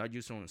not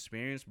just on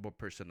experience but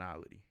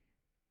personality.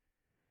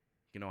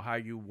 How are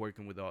you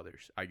working with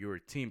others? Are you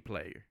a team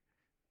player?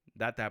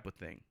 That type of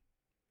thing.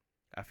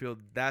 I feel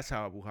that's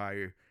how I will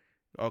hire.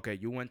 Okay,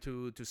 you went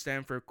to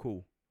Stanford,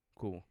 cool.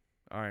 All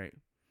right.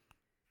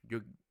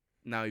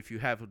 Now if you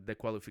have the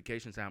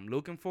qualifications I'm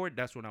looking for,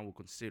 that's when I will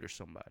consider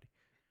somebody.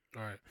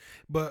 All right.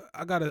 But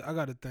I got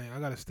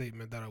a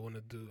statement that I want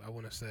to do. I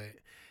want to say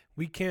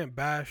we can't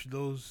bash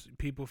those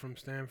people from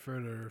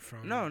Stanford or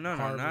from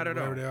Harvard, not at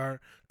all. They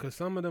are, because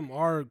some of them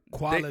are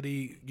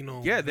quality,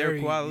 Yeah, they're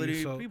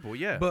quality people,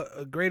 yeah. But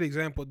a great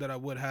example that I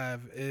would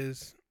have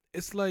is,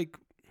 it's like,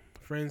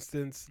 for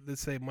instance,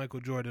 let's say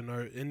Michael Jordan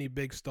or any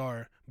big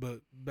star,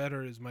 but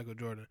better is Michael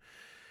Jordan.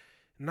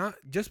 Not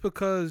just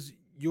because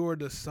you're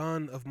the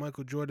son of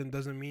Michael Jordan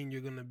doesn't mean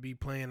you're going to be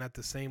playing at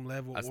the same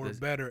level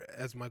better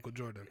as Michael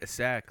Jordan.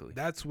 Exactly.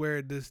 That's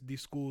where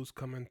these schools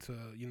come into,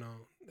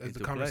 as into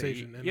the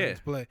conversation and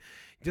into play.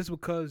 Just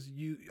because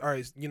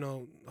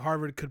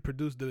Harvard could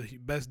produce the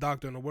best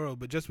doctor in the world,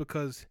 but just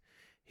because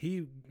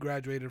he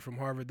graduated from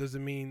Harvard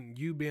doesn't mean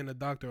you being a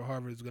doctor at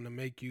Harvard is going to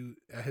make you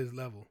at his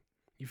level.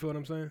 You feel what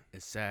I'm saying?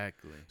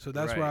 Exactly. So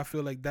that's where I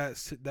feel like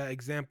that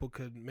example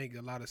could make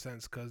a lot of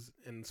sense, because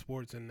in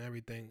sports and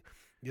everything,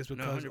 just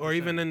because, or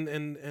even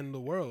in the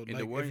world,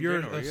 if you're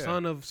a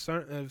son of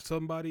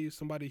somebody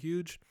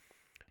huge,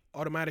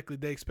 automatically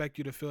they expect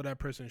you to fill that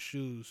person's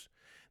shoes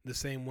the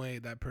same way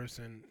that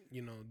person,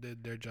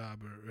 did their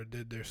job or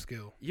did their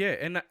skill. Yeah,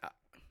 and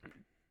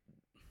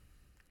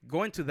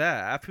going to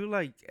that, I feel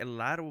like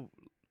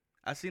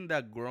I've seen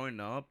that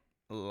growing up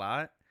a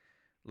lot.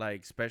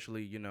 Like,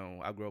 especially,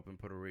 I grew up in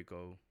Puerto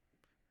Rico.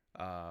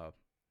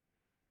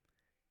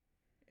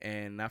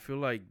 And I feel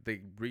like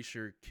they reach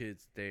your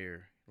kids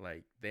there.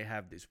 Like, they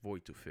have this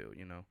void to fill,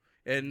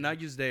 And not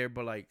just there,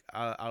 but, like,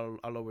 all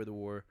over the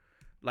world.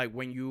 Like,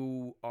 when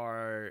you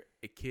are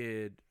a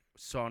kid,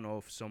 son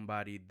of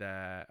somebody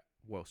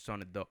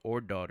son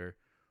or daughter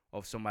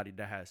of somebody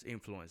that has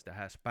influence, that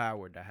has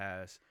power, that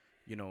has,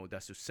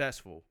 that's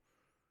successful.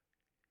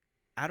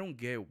 I don't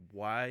get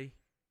why,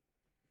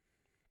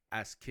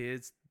 as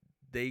kids,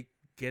 they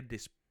get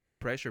this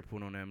pressure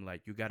put on them.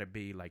 Like, you got to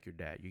be like your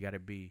dad. You got to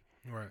be,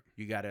 right.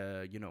 You got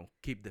to,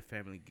 keep the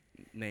family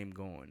name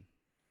going.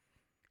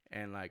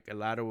 And, like,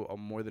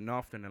 more than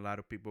often, a lot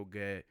of people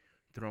get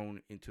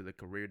thrown into the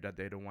career that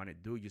they don't want to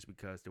do just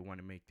because they want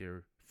to make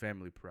their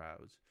family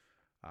proud,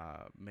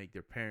 make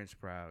their parents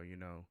proud,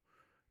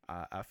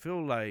 I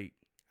feel like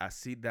I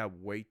see that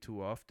way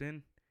too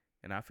often,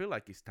 and I feel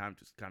like it's time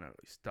to kind of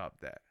stop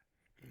that.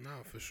 No,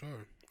 for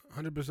sure.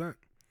 100%.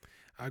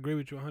 I agree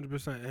with you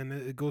 100%. And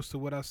it goes to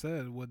what I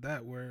said with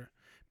that, where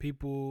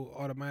people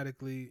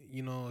automatically,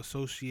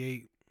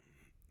 associate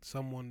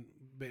someone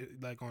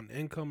like on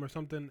income or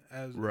something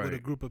as with a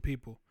group of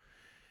people.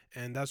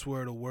 And that's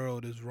where the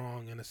world is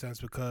wrong in a sense,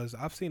 because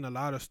I've seen a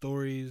lot of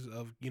stories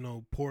of,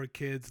 poor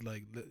kids,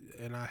 like,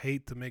 and I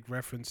hate to make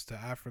reference to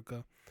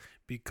Africa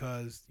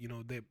because,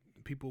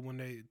 people, when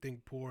they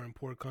think poor in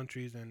poor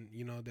countries, and,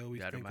 they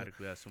always think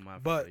automatically assume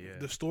Africa, but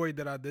the story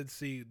that I did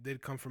see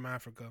did come from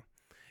Africa.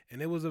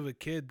 And it was of a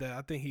kid that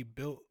I think he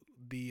built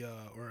he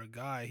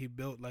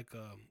built like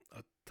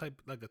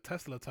a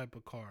Tesla type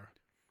of car.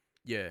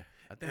 Yeah,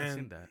 I think I've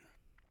seen that.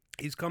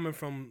 He's coming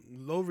from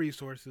low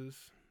resources,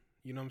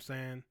 you know what I'm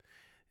saying?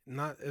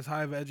 Not as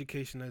high of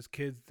education as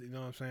kids, you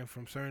know what I'm saying,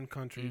 from certain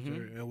countries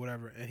or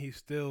whatever. And he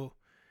still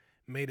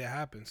made it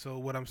happen. So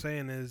what I'm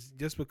saying is,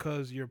 just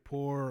because you're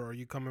poor or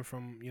you coming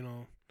from,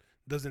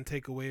 doesn't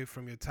take away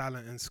from your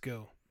talent and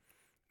skill.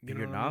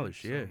 Your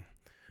knowledge, yeah.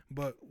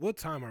 But what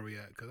time are we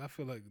at? Because I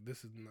feel like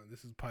this is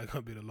probably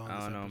going to be the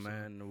longest episode. I don't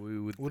know,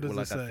 man. We're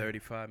like at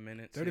 35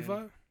 minutes.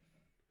 35?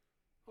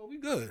 Oh, we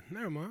good.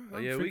 Never mind.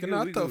 I'm freaking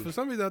out. For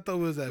some reason, I thought it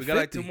was at 50. We got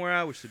like 2 more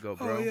hours to go,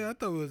 bro. Oh, yeah. I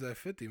thought it was at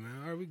 50, man.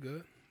 All right, we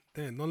good.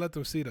 Damn, don't let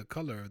them see the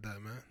color of that,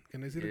 man.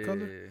 Can they see the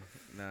color?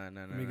 Nah.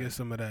 Let me get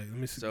some of that. Let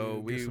me see. So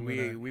we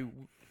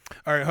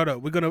all right, hold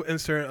up. We're going to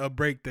insert a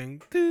break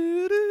thing.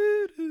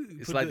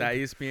 It's like that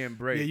ESPN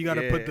break. Yeah, you got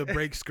to put the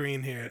break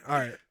screen here. All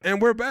right.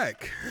 And we're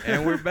back.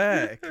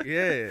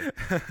 Yeah.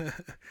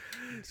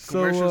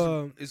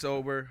 So it's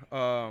over.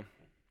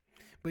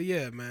 But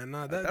yeah, man,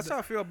 that's how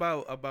I feel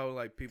about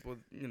like people,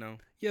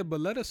 Yeah, but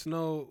let us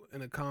know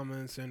in the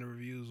comments and the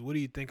reviews, what do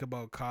you think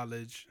about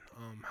college?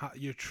 How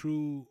your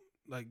true,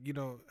 like,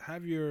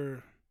 have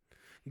your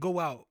go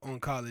out on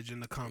college in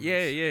the comments.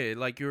 Yeah,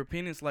 like your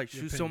opinions. Like,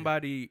 should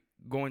somebody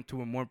going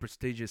to a more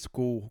prestigious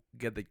school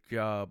get the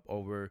job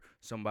over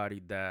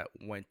somebody that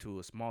went to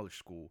a smaller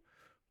school,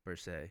 per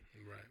se?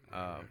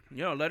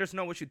 Right. Let us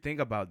know what you think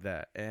about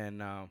that.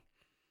 And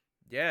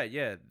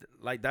yeah,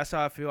 like, that's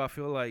how I feel. I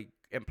feel like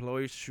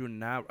employers should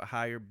not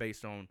hire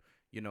based on,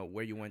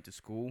 where you went to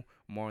school,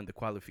 more on the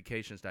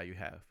qualifications that you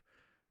have.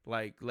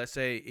 Like, let's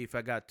say if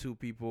I got 2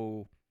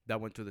 people that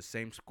went to the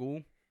same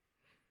school,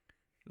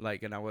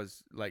 like, and I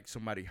was like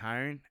somebody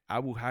hiring, I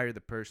will hire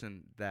the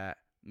person that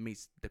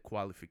meets the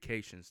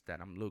qualifications that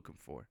I'm looking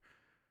for.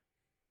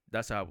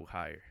 That's how I will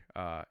hire.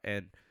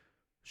 And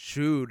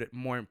should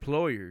more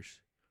employers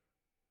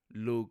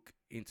look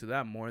into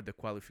that more, the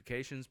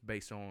qualifications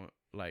based on,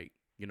 like,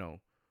 your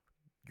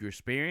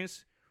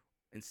experience,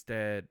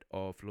 instead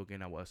of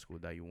looking at what school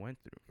that you went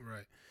through.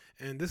 Right.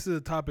 And this is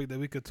a topic that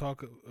we could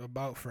talk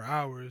about for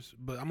hours,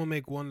 but I'm going to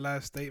make one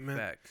last statement.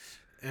 Facts.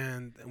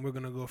 And we're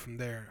going to go from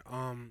there.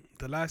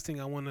 The last thing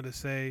I wanted to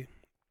say,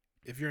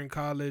 if you're in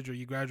college or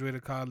you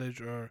graduated college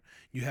or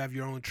you have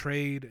your own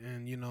trade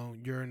and,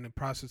 you're in the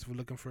process of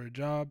looking for a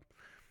job,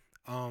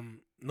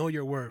 know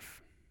your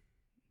worth.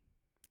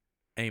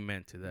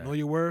 Amen to that. Know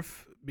your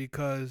worth,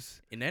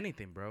 because in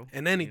anything, bro.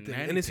 In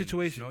any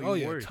situation. Oh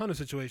yeah, a ton of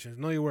situations.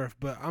 Know your worth.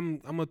 But I'm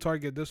gonna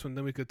target this one.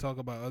 Then we could talk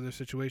about other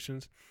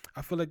situations.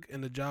 I feel like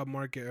in the job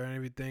market or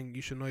everything,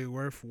 you should know your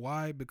worth.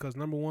 Why? Because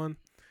number one,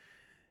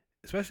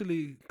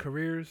 especially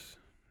careers,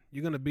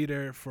 you're gonna be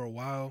there for a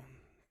while.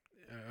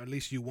 Or at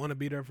least you want to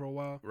be there for a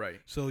while. Right.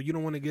 So you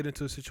don't want to get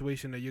into a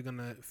situation that you're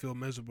gonna feel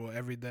miserable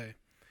every day.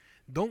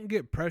 Don't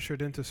get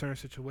pressured into certain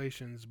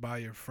situations by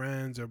your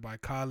friends or by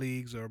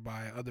colleagues or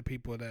by other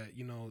people that,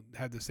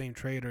 have the same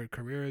trade or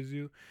career as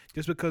you.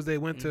 Just because they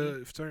went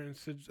to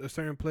a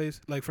certain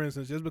place, like, for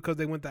instance, just because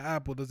they went to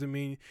Apple doesn't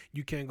mean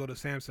you can't go to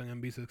Samsung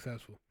and be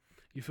successful.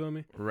 You feel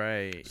me?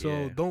 Right.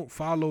 So don't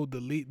follow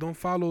the lead. Don't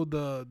follow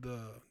the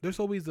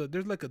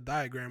there's like a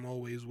diagram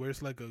always where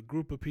it's like a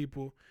group of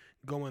people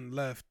going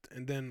left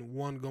and then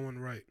one going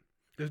right.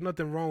 There's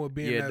nothing wrong with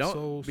being that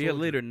soul be soldier. A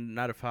leader,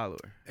 not a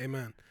follower.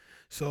 Amen.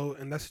 So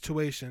in that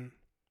situation,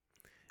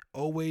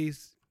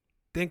 always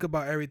think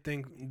about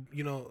everything,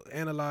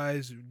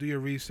 analyze, do your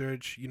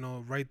research,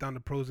 write down the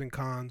pros and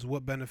cons,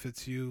 what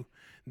benefits you,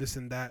 this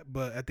and that.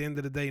 But at the end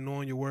of the day,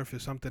 knowing your worth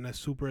is something that's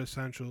super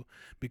essential,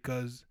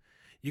 because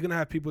you're going to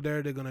have people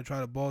there that are going to try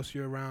to boss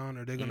you around,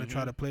 or they're going to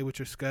try to play with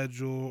your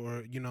schedule,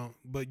 or,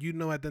 but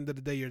at the end of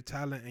the day, your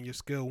talent and your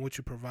skill and what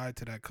you provide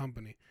to that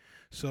company.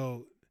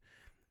 So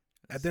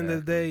at the end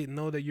of the day,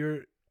 know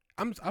that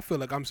I feel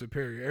like I'm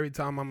superior. Every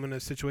time I'm in a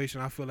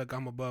situation, I feel like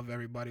I'm above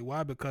everybody.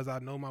 Why? Because I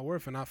know my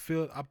worth, and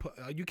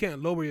you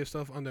can't lower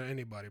yourself under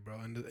anybody,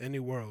 bro, in any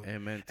world.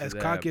 Amen. As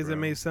cocky as it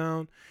may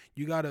sound,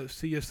 you gotta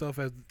see yourself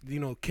as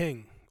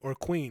king or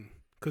queen,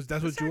 because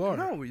that's what you are.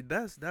 No,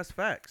 that's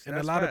facts. And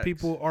a lot of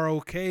people are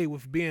okay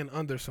with being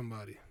under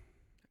somebody.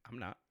 I'm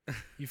not.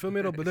 You feel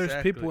me though? But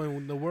there's people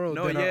in the world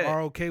that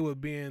are okay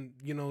with being,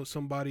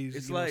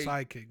 somebody's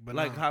sidekick. But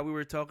like how we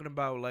were talking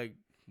about, like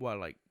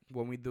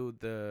when we do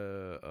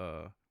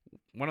the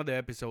one of the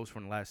episodes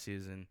from last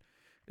season,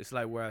 it's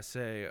like where I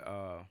say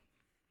a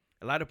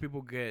lot of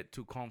people get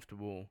too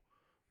comfortable,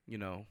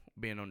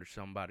 being under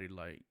somebody.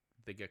 Like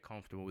they get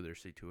comfortable with their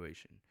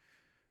situation.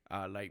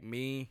 Like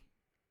me,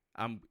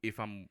 if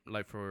I'm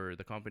like for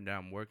the company that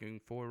I'm working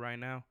for right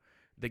now,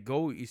 the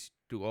goal is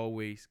to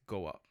always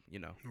go up.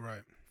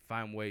 Right.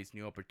 Find ways,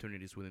 new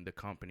opportunities within the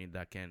company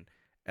that can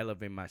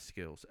elevate my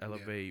skills,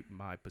 elevate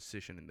my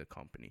position in the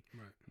company.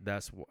 Right.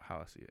 That's how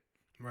I see it.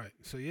 Right.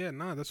 So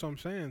that's what I'm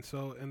saying.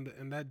 So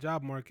in that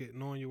job market,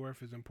 knowing your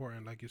worth is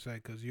important, like you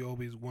said, because you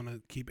always want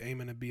to keep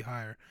aiming to be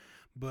higher.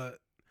 But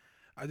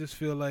I just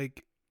feel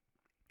like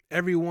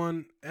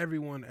everyone,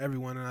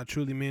 and I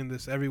truly mean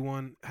this,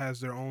 everyone has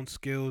their own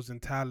skills and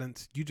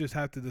talents. You just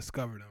have to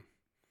discover them.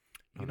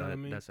 You know what I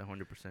mean? That's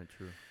 100%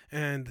 true.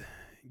 And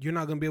you're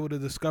not going to be able to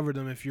discover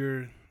them if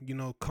you're,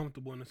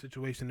 comfortable in a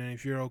situation, and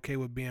if you're okay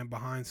with being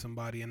behind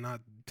somebody and not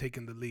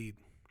taking the lead.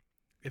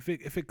 If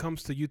it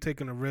comes to you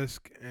taking a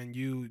risk and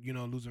you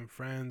losing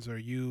friends, or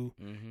you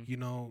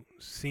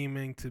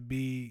seeming to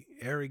be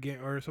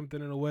arrogant or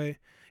something in a way,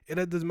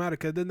 it doesn't matter,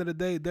 because at the end of the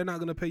day, they're not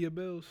going to pay your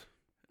bills.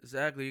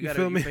 Exactly. You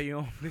gotta pay your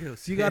own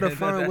bills. You gotta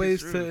find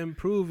ways to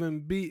improve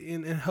and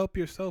and help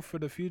yourself for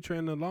the future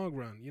in the long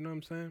run. You know what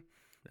I'm saying?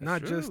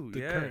 Not just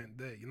the current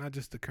day, not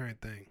just the current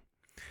thing,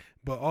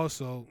 but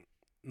also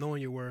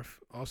knowing your worth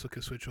also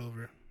can switch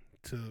over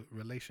to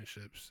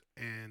relationships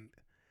and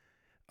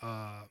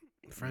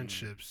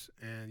friendships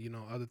and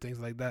other things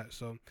like that.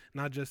 So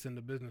not just in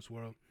the business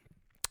world.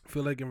 I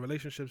feel like in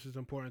relationships it's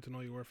important to know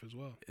your worth as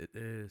well. It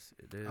is.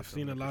 I've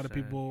seen 100%. A lot of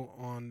people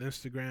on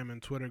Instagram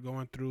and Twitter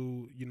going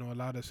through a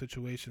lot of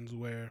situations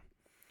where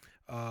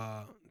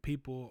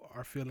people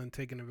are feeling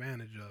taken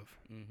advantage of.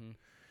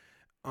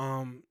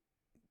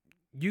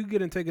 You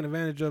getting taken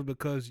advantage of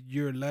because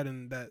you're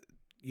letting that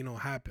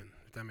happen,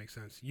 if that makes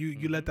sense.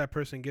 You let that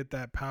person get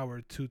that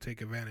power to take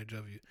advantage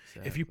of you.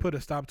 Exactly. If you put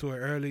a stop to it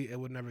early, it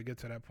would never get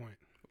to that point.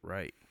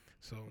 Right.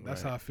 So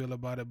that's how I feel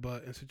about it.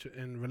 But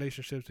in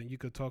relationships, and you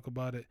could talk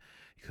about it,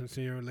 you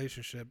consider your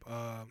relationship.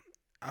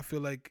 I feel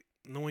like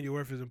knowing your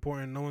worth is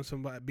important. Knowing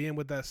somebody, being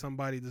with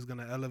somebody that's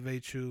gonna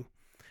elevate you,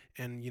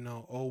 and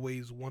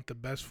always want the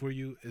best for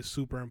you is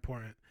super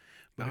important.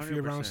 But 100%. If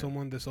you're around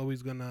someone that's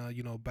always gonna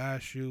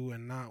bash you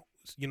and not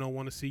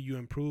want to see you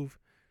improve,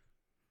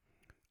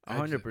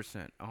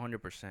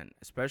 100%.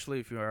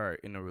 Especially if you are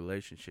in a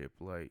relationship.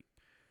 Like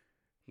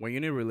when you're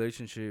in a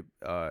relationship,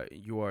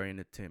 you are in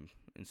a team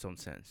in some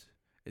sense.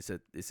 It's a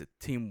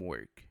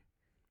teamwork.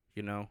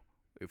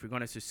 If we're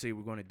gonna succeed,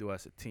 we're gonna do it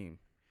as a team.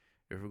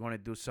 If we're gonna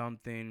do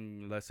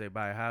something, let's say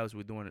buy a house,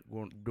 we're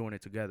doing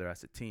it together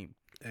as a team.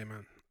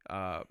 Amen.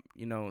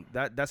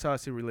 That's how I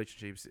see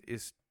relationships.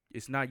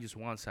 It's not just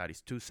one side;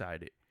 it's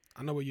two-sided.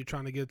 I know what you're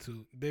trying to get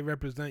to. They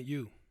represent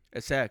you.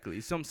 Exactly,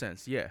 in some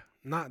sense, yeah.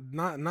 Not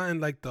in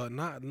like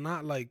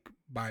not like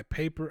by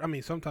paper. I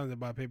mean, sometimes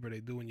by paper they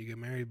do when you get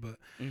married, but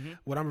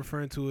what I'm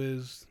referring to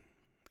is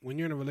when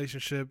you're in a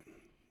relationship,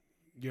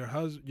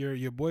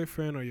 your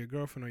boyfriend or your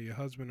girlfriend or your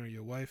husband or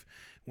your wife,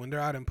 when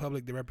they're out in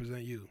public, they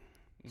represent you.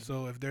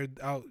 So if they're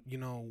out,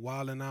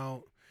 wilding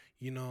out,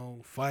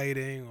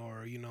 fighting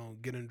or,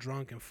 getting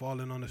drunk and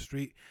falling on the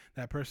street,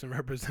 that person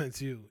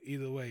represents you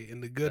either way,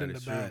 in the good and the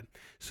bad.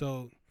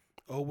 So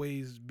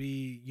always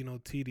be,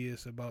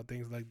 tedious about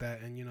things like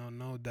that. And,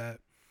 know that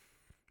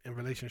in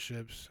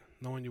relationships,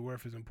 knowing your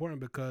worth is important,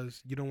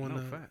 because you don't want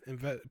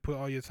to put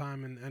all your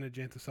time and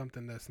energy into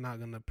something that's not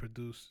going to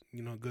produce,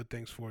 good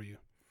things for you.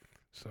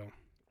 So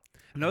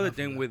another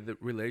thing with the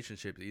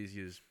relationships is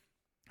just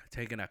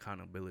taking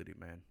accountability,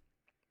 man.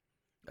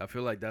 I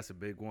feel like that's a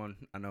big one.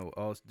 I know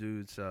us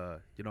dudes, I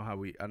know how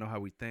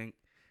we think,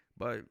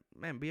 but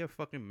man, be a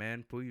fucking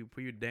man. Put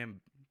your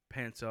damn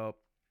pants up,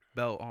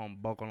 belt on,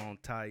 buckle on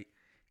tight,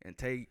 and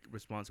take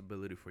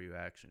responsibility for your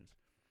actions.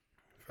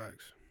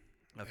 Facts.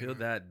 I feel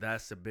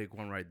that's a big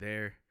one right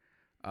there.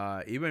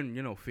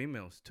 Even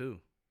females too.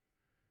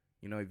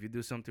 If you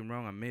do something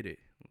wrong, admit it.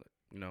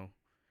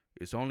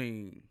 It's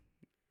only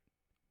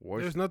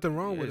worse. There's nothing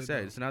wrong with it.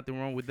 There's nothing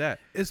wrong with that.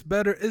 It's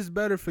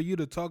better for you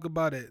to talk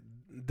about it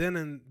then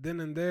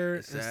and there,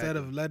 instead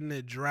of letting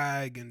it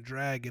drag and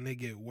it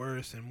get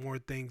worse and more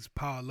things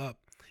pile up,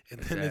 and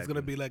then it's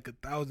gonna be like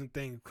 1,000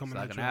 things coming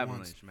at you at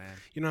once. Man.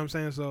 You know what I'm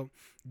saying? So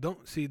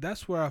don't see.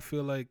 That's where I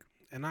feel like,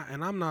 and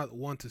I'm not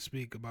one to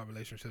speak about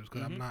relationships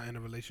because I'm not in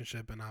a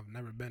relationship and I've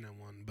never been in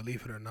one.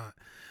 Believe it or not.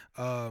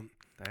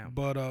 Damn.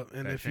 But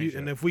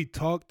if we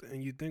talked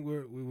and you think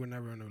we were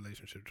never in a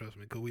relationship, trust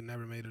me, because we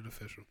never made it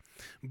official.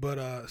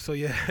 But so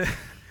yeah.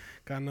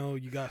 I know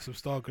you got some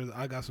stalkers.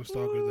 I got some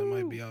stalkers that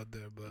might be out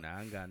there, but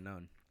I ain't got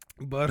none.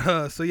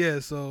 But so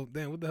yeah, so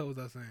damn, what the hell was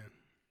I saying?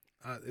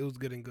 It was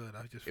getting good.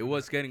 It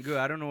was getting good.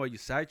 I don't know why you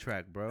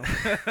sidetracked, bro.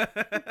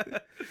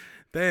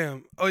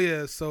 Damn. Oh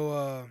yeah.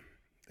 So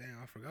damn,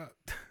 I forgot.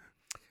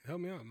 Help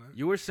me out, man.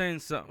 You were saying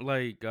something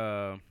like,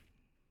 damn,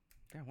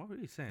 what were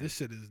you saying? This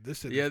shit is.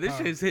 Yeah, this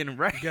shit's hitting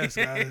right. Yes,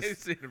 guys.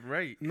 It's hitting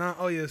right. Nah.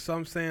 Oh yeah. So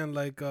I'm saying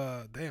like,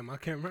 damn, I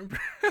can't remember.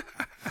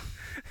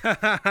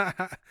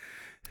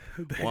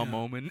 Damn. One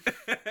moment.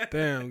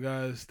 Damn,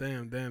 guys.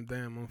 Damn.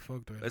 I'm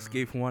fucked right Let's now.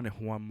 give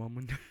one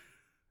moment.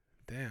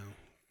 Damn.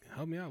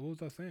 Help me out.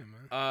 What was I saying,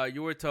 man?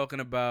 You were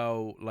talking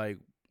about like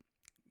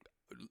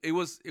it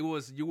was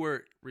you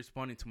were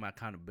responding to my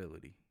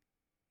accountability.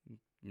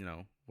 You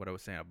know what I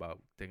was saying about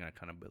taking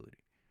accountability.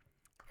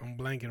 I'm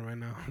blanking right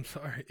now. I'm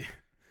sorry.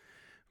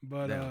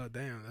 But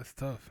damn, that's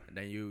tough. And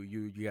then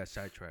you got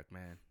sidetracked,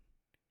 man.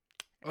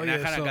 Oh, and I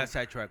kind of got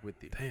sidetracked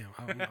with you. Damn,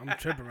 I'm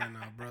tripping right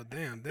now, bro.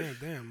 Damn.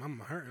 I'm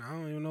hurting. I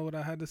don't even know what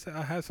I had to say.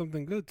 I had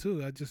something good,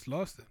 too. I just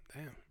lost it.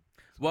 Damn.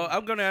 Well,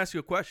 I'm going to ask you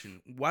a question.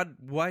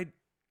 Why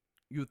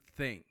you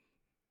think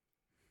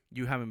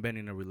you haven't been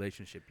in a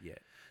relationship yet?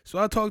 So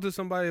I talked to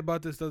somebody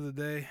about this the other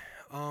day.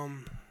 I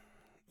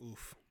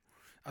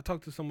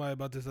talked to somebody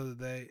about this the other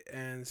day,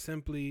 and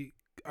simply,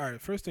 all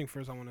right, first thing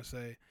first, I want to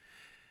say,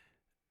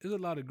 there's a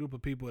lot of group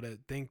of people that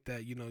think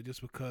that, you know,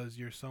 just because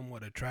you're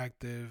somewhat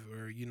attractive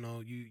or, you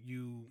know,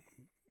 you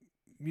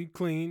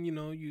clean, you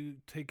know, you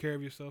take care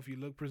of yourself, you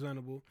look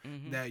presentable,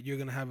 that you're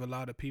going to have a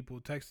lot of people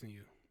texting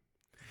you.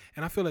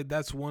 And I feel like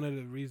that's one of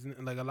the reasons,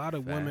 like a lot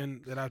of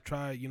women that I've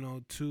tried, you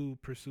know, to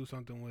pursue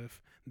something with,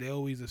 they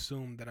always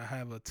assume that I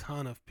have a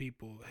ton of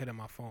people hitting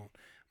my phone.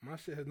 My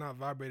shit has not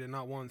vibrated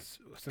not once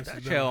since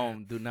that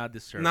shit do not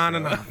disturb. No,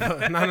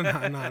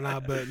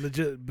 but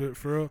legit, but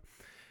for real.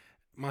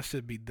 My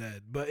shit be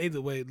dead. But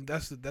either way,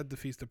 that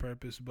defeats the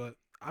purpose. But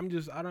I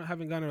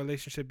haven't gotten a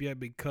relationship yet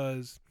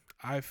because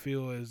I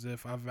feel as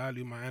if I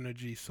value my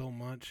energy so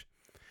much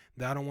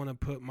that I don't want to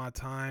put my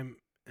time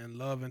and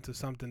love into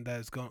something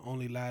that's going to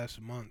only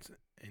last months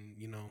and,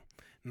 you know,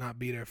 not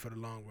be there for the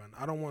long run.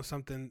 I don't want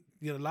something,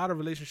 you know, a lot of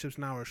relationships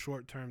now are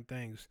short-term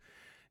things,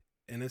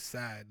 and it's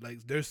sad.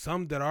 Like, there's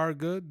some that are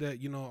good that,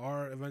 you know,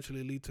 are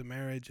eventually lead to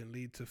marriage and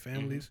lead to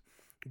families,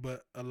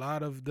 but a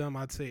lot of them,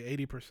 I'd say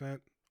 80%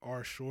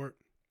 are short.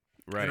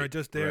 Right. And are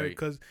just there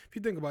because if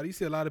you think about it, you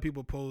see a lot of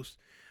people post,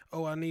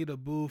 oh, I need a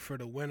boo for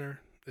the winter.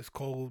 It's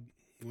cold,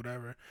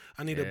 whatever.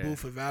 I need a boo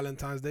for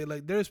Valentine's Day.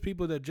 Like, there's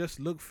people that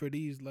just look for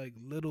these, like,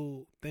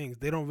 little things.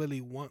 They don't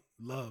really want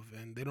love,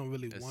 and they don't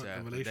really want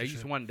a relationship. They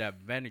just want the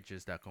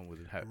advantages that come with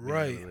it.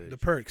 Right, the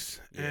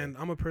perks. Yeah. And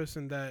I'm a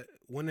person that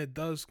when I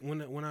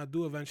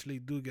do eventually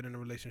get in a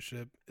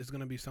relationship, it's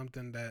going to be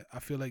something that I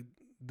feel like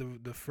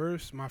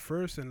my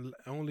first and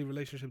only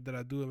relationship that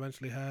I do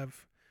eventually have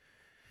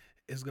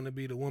is going to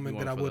be the woman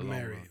that I would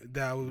marry,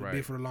 that I would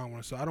be for the long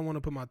run. So I don't want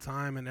to put my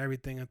time and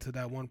everything into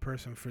that one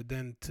person for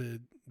then to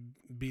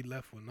be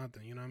left with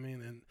nothing. You know what I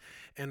mean?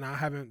 And I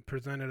haven't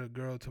presented a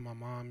girl to my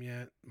mom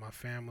yet, my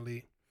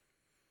family,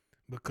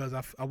 because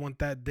I want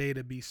that day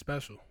to be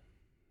special.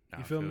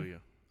 You feel me?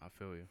 I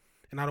feel you.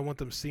 And I don't want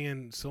them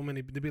seeing so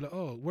many to be like,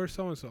 oh, where's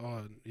so and so?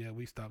 Oh, yeah,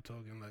 we stopped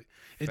talking. Like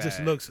it just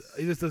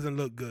doesn't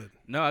look good.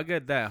 No, I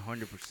get that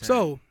 100%.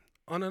 So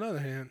on another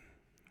hand,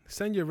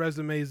 send your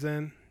resumes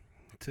in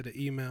to the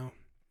email,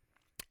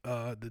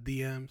 the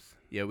DMs.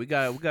 Yeah, we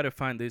gotta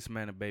find this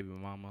man a baby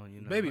mama. You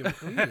know, baby,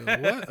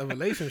 what a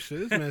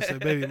relationship? This man said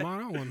baby mama. I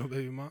don't want no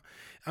baby mama.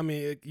 I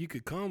mean, you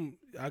could come.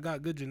 I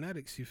got good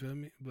genetics. You feel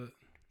me? But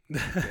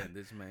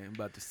this man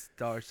about to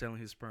start selling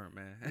his sperm,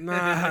 man.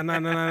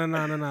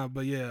 Nah.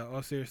 But yeah,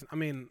 all serious. I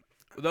mean,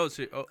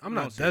 I'm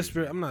not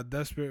desperate. I'm not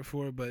desperate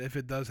for it. But if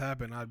it does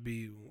happen, I'll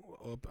be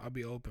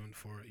open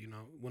for it. You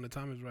know, when the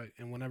time is right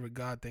and whenever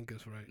God think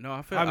it's right. No,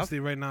 I feel obviously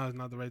right now is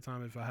not the right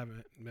time if I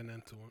haven't been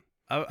into one.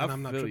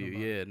 I'm not feel you.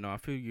 Yeah, no, I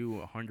feel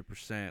you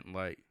 100%.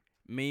 Like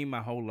me,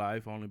 my whole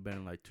life only been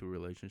in like 2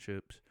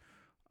 relationships.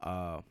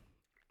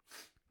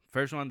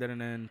 First one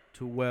didn't end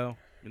too well,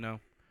 you know.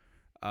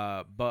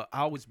 But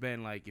I always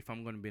been like, if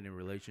I'm gonna be in a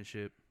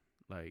relationship,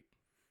 like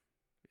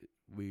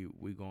we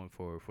going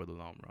for the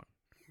long run.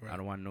 Right. I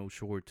don't want no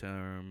short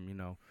term, you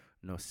know,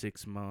 no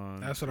 6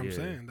 months. That's what I'm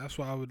saying. That's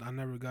why I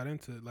never got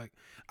into it. Like,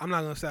 I'm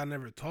not gonna say I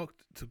never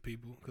talked to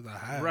people because I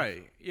have.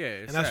 Right. Yeah.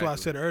 Exactly. And that's why I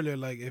said earlier,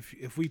 like,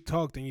 if we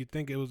talked and you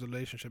think it was a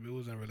relationship, it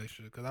wasn't a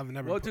relationship because I've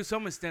never. Well, to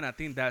some extent, I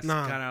think that's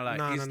kind of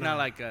like it's not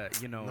like a,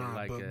 you know,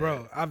 like. But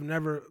bro, I've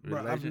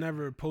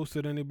never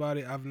posted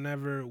anybody. I've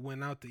never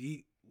went out to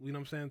eat. You know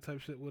what I'm saying?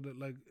 Type shit with it,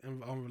 like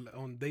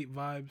on date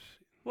vibes.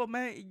 Well,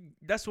 man,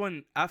 that's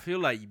when I feel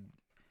like,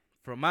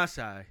 from my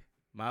side,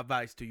 my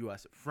advice to you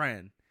as a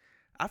friend,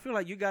 I feel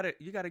like you gotta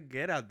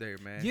get out there,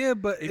 man. Yeah,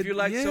 but if you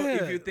like, so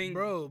if you think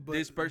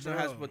this person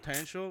has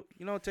potential,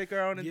 take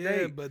her on a date.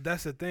 Yeah, but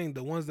that's the thing.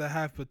 The ones that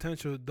have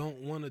potential don't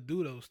want to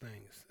do those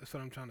things. That's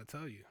what I'm trying to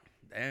tell you.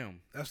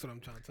 Damn, that's what I'm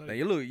trying to tell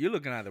you. You're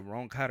looking at the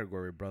wrong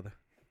category, brother.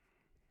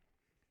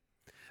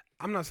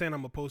 I'm not saying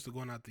I'm opposed to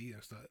going out to eat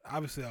and stuff.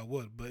 Obviously, I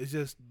would, but it's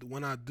just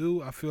when I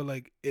do, I feel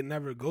like it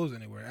never goes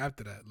anywhere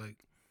after that. Like,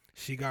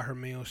 she got her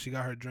meal, she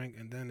got her drink,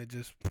 and then it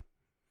just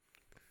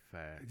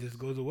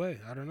goes away.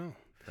 I don't know.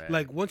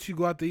 Like, once you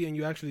go out to eat and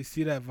you actually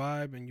see that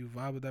vibe and you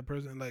vibe with that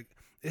person, like,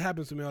 it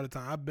happens to me all the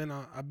time. I've been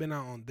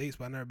out on dates,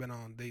 but I've never been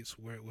out on dates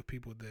with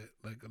people that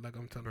like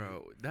I'm telling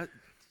you. Yeah.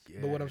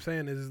 But what I'm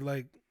saying is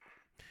like,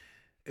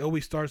 it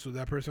always starts with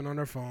that person on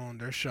their phone.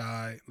 They're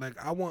shy.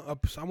 Like, I want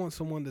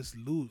someone that's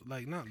loose,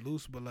 like not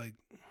loose, but like,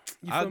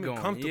 you feel me,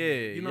 comfortable.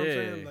 Yeah, you know what I'm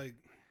saying? Like,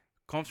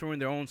 comfortable in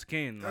their own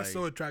skin. That's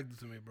so attractive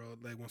to me, bro.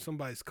 Like, when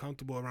somebody's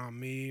comfortable around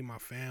me, my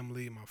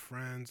family, my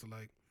friends,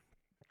 like,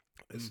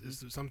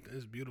 it's something.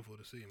 It's beautiful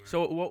to see, man.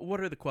 So what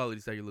are the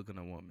qualities that you're looking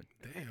at a woman?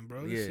 Damn,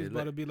 bro, this is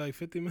about to be like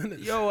 50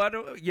 minutes.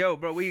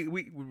 Bro, we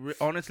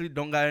honestly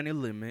don't got any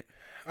limit.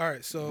 All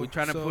right, so we're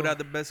trying to put out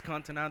the best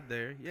content out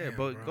there. Yeah, damn,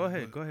 but bro,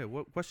 go ahead.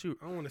 What's your?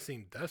 I don't want to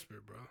seem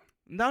desperate, bro.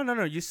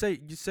 No. You say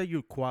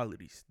your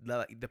qualities,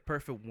 like the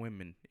perfect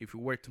women. If you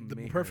were to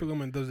the perfect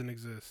woman doesn't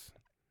exist.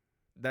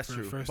 That's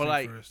true. But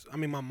like, I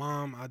mean, my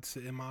mom, I'd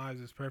say in my eyes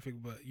is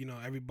perfect, but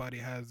everybody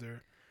has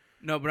their.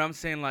 No, but I'm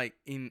saying like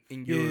in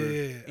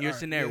your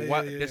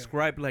scenario,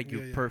 describe like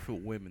your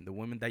perfect women, the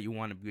women that you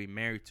want to be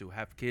married to,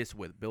 have kids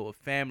with, build a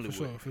family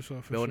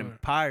with, build an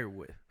empire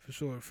with. For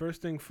sure.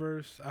 First thing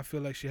first, I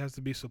feel like she has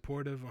to be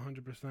supportive,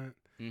 100%.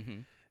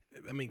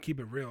 I mean, keep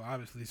it real.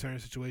 Obviously, certain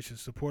situations,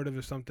 supportive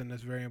is something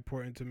that's very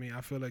important to me. I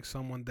feel like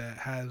someone that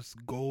has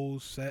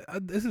goals set.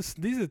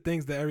 These are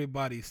things that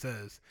everybody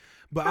says,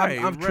 but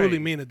I'm truly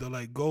mean it though.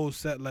 Like, goals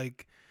set,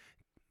 like.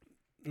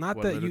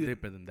 Not that you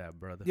deeper than that,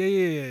 brother.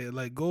 Yeah.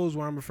 Like, goals,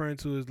 what I'm referring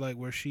to is like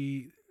where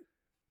she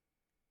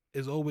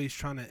is always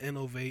trying to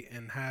innovate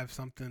and have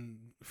something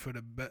for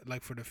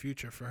for the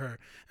future for her,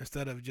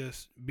 instead of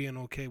just being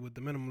okay with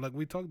the minimum, like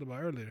we talked about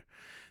earlier.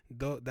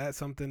 Though that's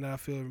something that I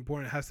feel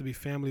important. It has to be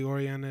family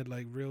oriented,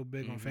 like real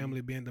big on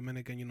family. Being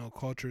Dominican,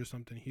 culture is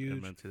something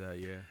huge. Into that,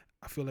 yeah.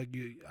 I feel like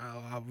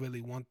I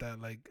really want that.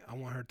 Like, I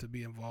want her to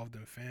be involved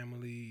in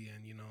family,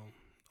 and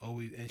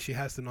always, and she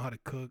has to know how to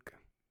cook.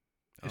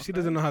 If she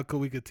doesn't know how to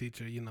cook, we could teach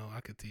her. I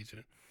could teach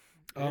her.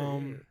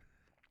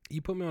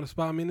 You put me on the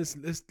spot. I mean,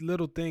 it's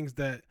little things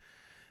that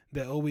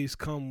always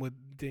come with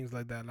things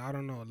like that. I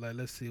don't know. Like,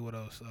 let's see what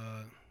else.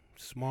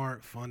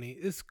 Smart, funny.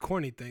 It's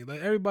corny things. Like,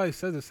 everybody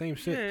says the same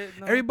shit. Yeah,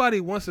 no. Everybody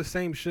wants the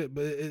same shit,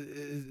 but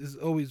it's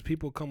always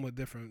people come with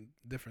different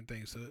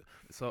things.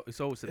 So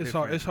it's always it's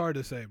hard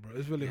to say, bro.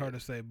 It's really hard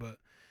to say, but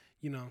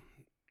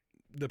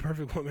the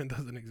perfect woman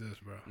doesn't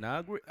exist, bro. No, I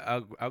agree.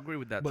 I agree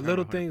with that. But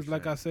little things,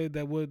 like I said,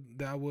 that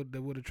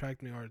would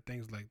attract me are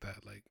things like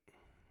that, like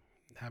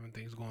having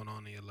things going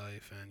on in your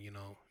life, and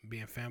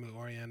being family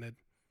oriented,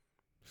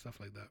 stuff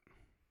like that.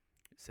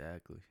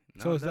 Exactly.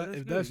 No, so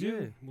if that's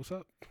you, what's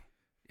up?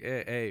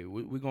 Yeah, hey,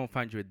 we're gonna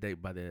find you a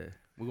date by the.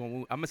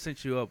 I'm gonna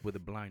set you up with a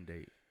blind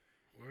date.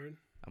 Word.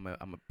 I'm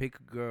gonna pick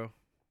a girl.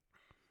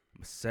 I'm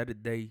gonna set a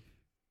date.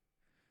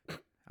 I'm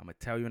gonna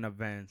tell you in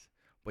advance.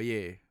 But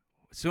yeah.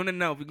 Soon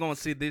enough, we're going to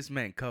see this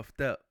man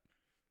cuffed up.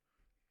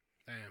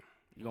 Damn.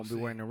 You're going to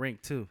be wearing a ring,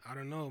 too. I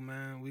don't know,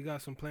 man. We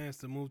got some plans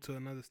to move to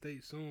another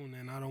state soon,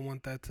 and I don't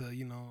want that to,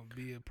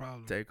 be a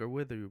problem. Take her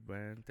with you,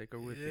 man. Take her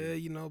with you.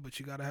 Yeah, but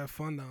you got to have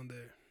fun down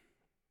there.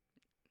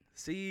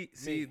 See,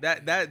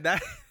 that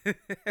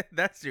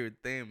that's your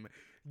thing, man.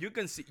 You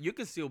can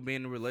still be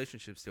in a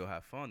relationship, still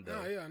have fun,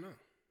 though. Yeah, I know.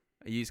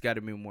 You just got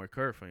to be more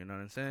careful, you know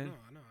what I'm saying?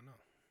 I know.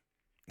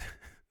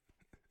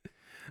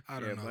 I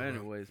don't know. But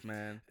anyways,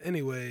 man.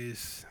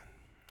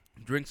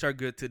 Drinks are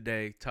good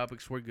today.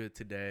 Topics were good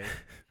today.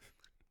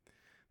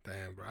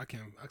 Damn, bro. I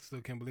still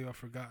can't believe I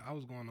forgot. I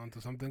was going on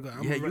to something good.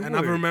 I'm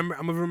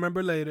gonna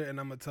remember later, and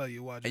I'm gonna tell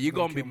you why. And you're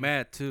gonna be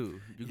mad too.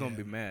 You're gonna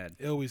be mad.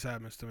 It always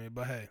happens to me,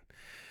 but hey,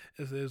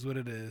 it is what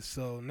it is.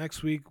 So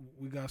next week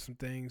we got some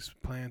things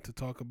planned to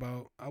talk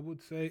about. I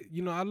would say,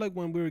 I like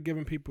when we were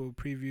giving people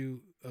a preview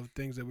of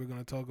things that we're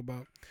gonna talk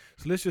about.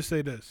 So let's just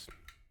say this.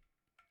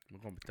 We're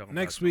gonna be talking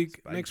next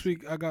week,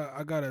 I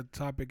got a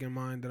topic in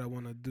mind that I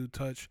want to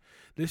touch.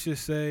 Let's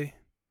just say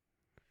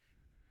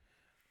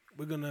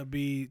we're gonna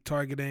be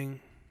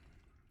targeting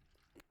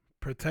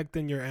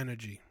protecting your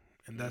energy,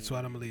 and that's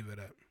what I'm gonna leave it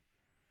at.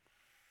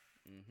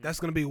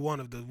 That's gonna be one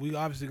of the. We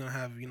obviously gonna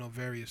have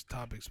various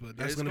topics, but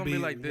that's gonna be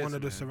like one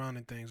of the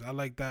surrounding things. I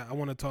like that. I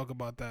want to talk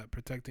about that,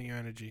 protecting your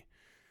energy,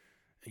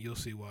 and you'll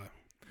see why.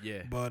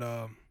 Yeah.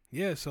 But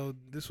yeah. So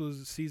this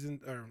was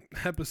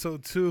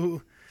episode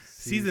 2.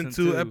 Season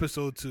 2,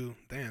 episode 2.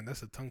 Damn,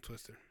 that's a tongue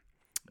twister.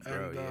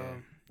 Bro,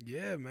 and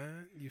yeah,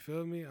 man. You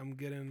feel me? I'm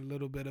getting a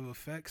little bit of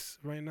effects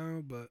right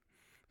now, but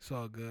it's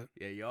all good.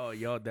 Yeah,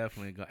 y'all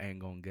definitely ain't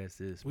gonna guess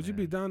this. Would you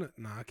be down?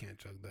 Nah, I can't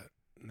chug that.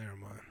 Never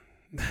mind.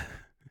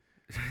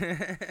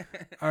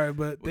 All right,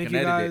 but thank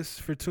you guys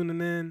for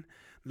tuning in.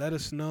 Let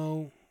us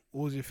know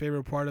what was your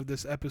favorite part of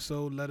this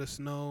episode. Let us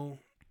know,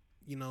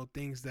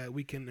 things that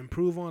we can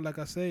improve on. Like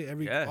I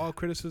say, all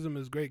criticism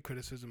is great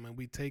criticism, and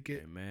we take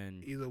it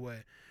either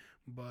way.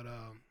 But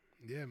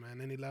yeah,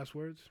 man. Any last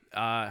words?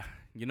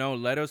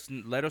 Let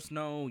us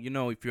know,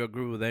 if you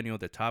agree with any of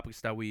the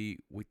topics that we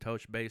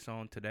touched base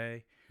on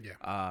today.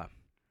 Yeah.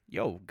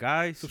 Yo,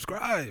 guys,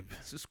 subscribe.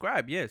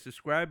 Yeah,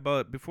 subscribe.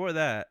 But before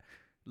that,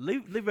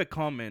 leave a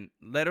comment.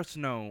 Let us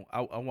know.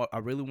 I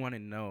really want to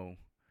know.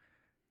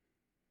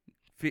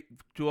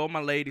 To all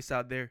my ladies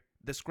out there,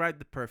 describe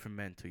the perfect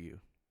man to you.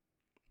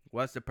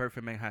 What's the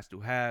perfect man has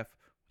to have?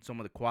 Some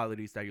of the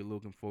qualities that you're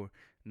looking for.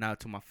 Now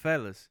to my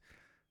fellas,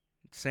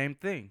 same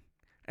thing.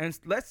 And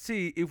let's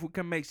see if we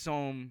can make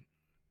some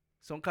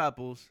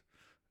couples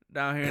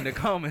down here in the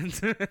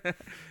comments.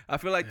 I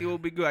feel like it will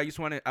be good. I just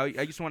want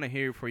to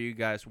hear for you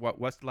guys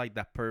what's like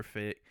that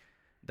perfect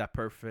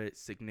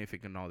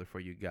significant other for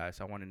you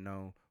guys. I want to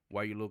know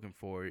what you're looking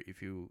for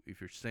if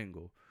you're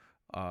single.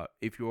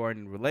 If you are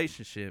in a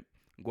relationship,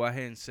 go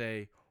ahead and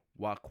say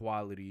what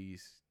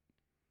qualities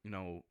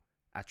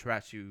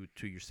attract you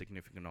to your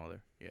significant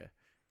other. Yeah.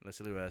 Let's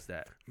leave it as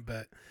that.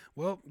 Bet.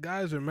 Well,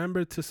 guys,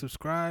 remember to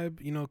subscribe.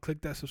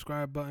 Click that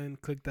subscribe button.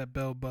 Click that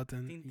bell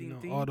button. Ding,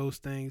 ding. All those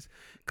things.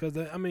 Because,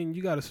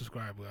 you got to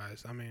subscribe,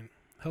 guys.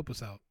 Help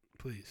us out,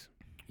 please.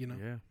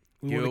 Yeah.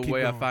 Give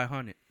away at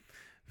 500.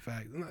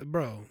 Fact.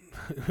 Bro,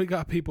 we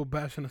got people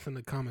bashing us in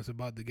the comments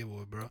about the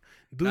giveaway, bro.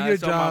 Do your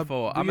job.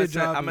 I'm going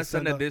to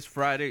send it this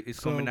Friday. It's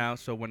coming out.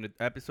 So when the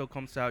episode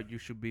comes out, you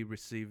should be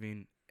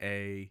receiving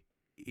a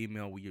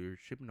email with your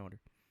shipping order.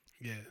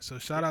 Yeah, so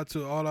shout out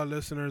to all our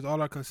listeners,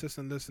 all our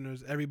consistent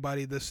listeners,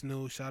 everybody that's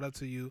new. Shout out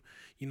to you.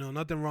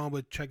 Nothing wrong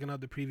with checking out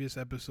the previous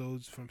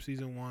episodes from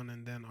season 1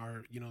 and then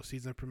our,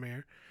 season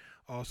premiere,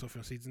 also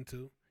from season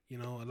 2.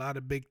 A lot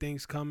of big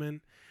things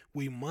coming.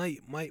 We might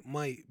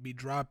be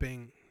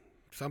dropping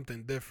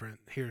something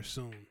different here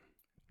soon.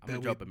 I'm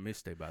gonna drop a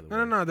mistake, by the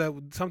way. No,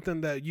 that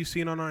something that you've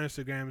seen on our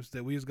Instagrams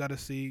that we just got to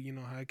see,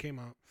 how it came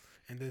out.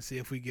 And then see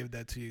if we give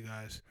that to you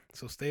guys.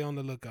 So stay on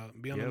the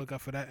lookout. Be on the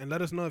lookout for that. And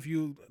let us know if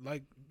you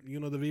like, the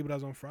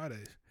Vibras on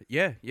Fridays.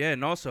 Yeah.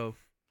 And also,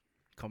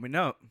 coming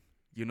up,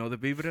 the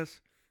Vibras,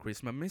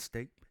 Christmas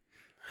mistake.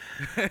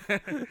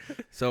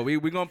 So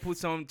we're going to put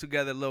something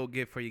together, a little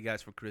gift for you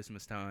guys for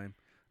Christmas time.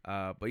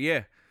 But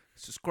yeah,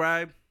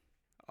 subscribe.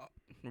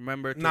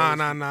 Remember? Nah.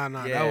 Yeah,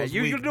 that was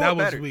weak. You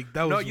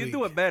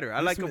do it better.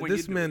 I like it when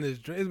this man is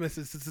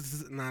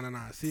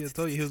nah. See, I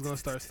told you he was gonna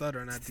start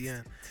stuttering at the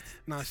end.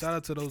 Nah, shout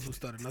out to those who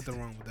stutter. Nothing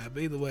wrong with that.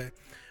 But either way,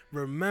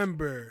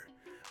 remember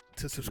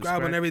to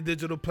subscribe on every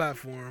digital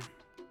platform.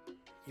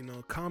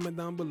 Comment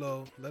down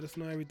below. Let us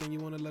know everything you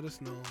want to let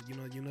us know. The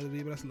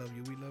Vibras love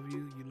you. We love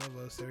you. You love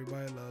us.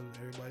 Everybody loves.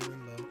 Everybody's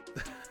in love.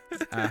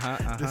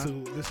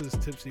 This is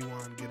Tipsy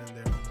Juan getting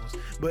there almost.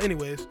 But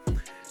anyways.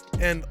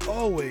 And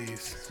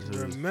always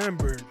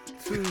remember to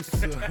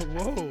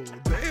whoa,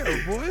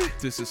 damn boy.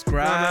 To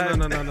subscribe.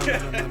 No.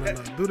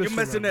 Do this. You're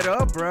messing it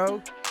up,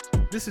 bro.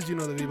 This is the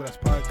Vibras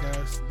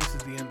podcast. This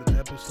is the end of the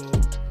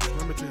episode.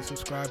 Remember to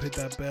subscribe, hit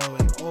that bell,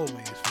 and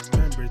always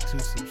remember to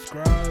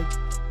subscribe.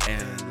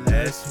 And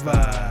let's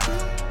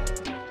vibe.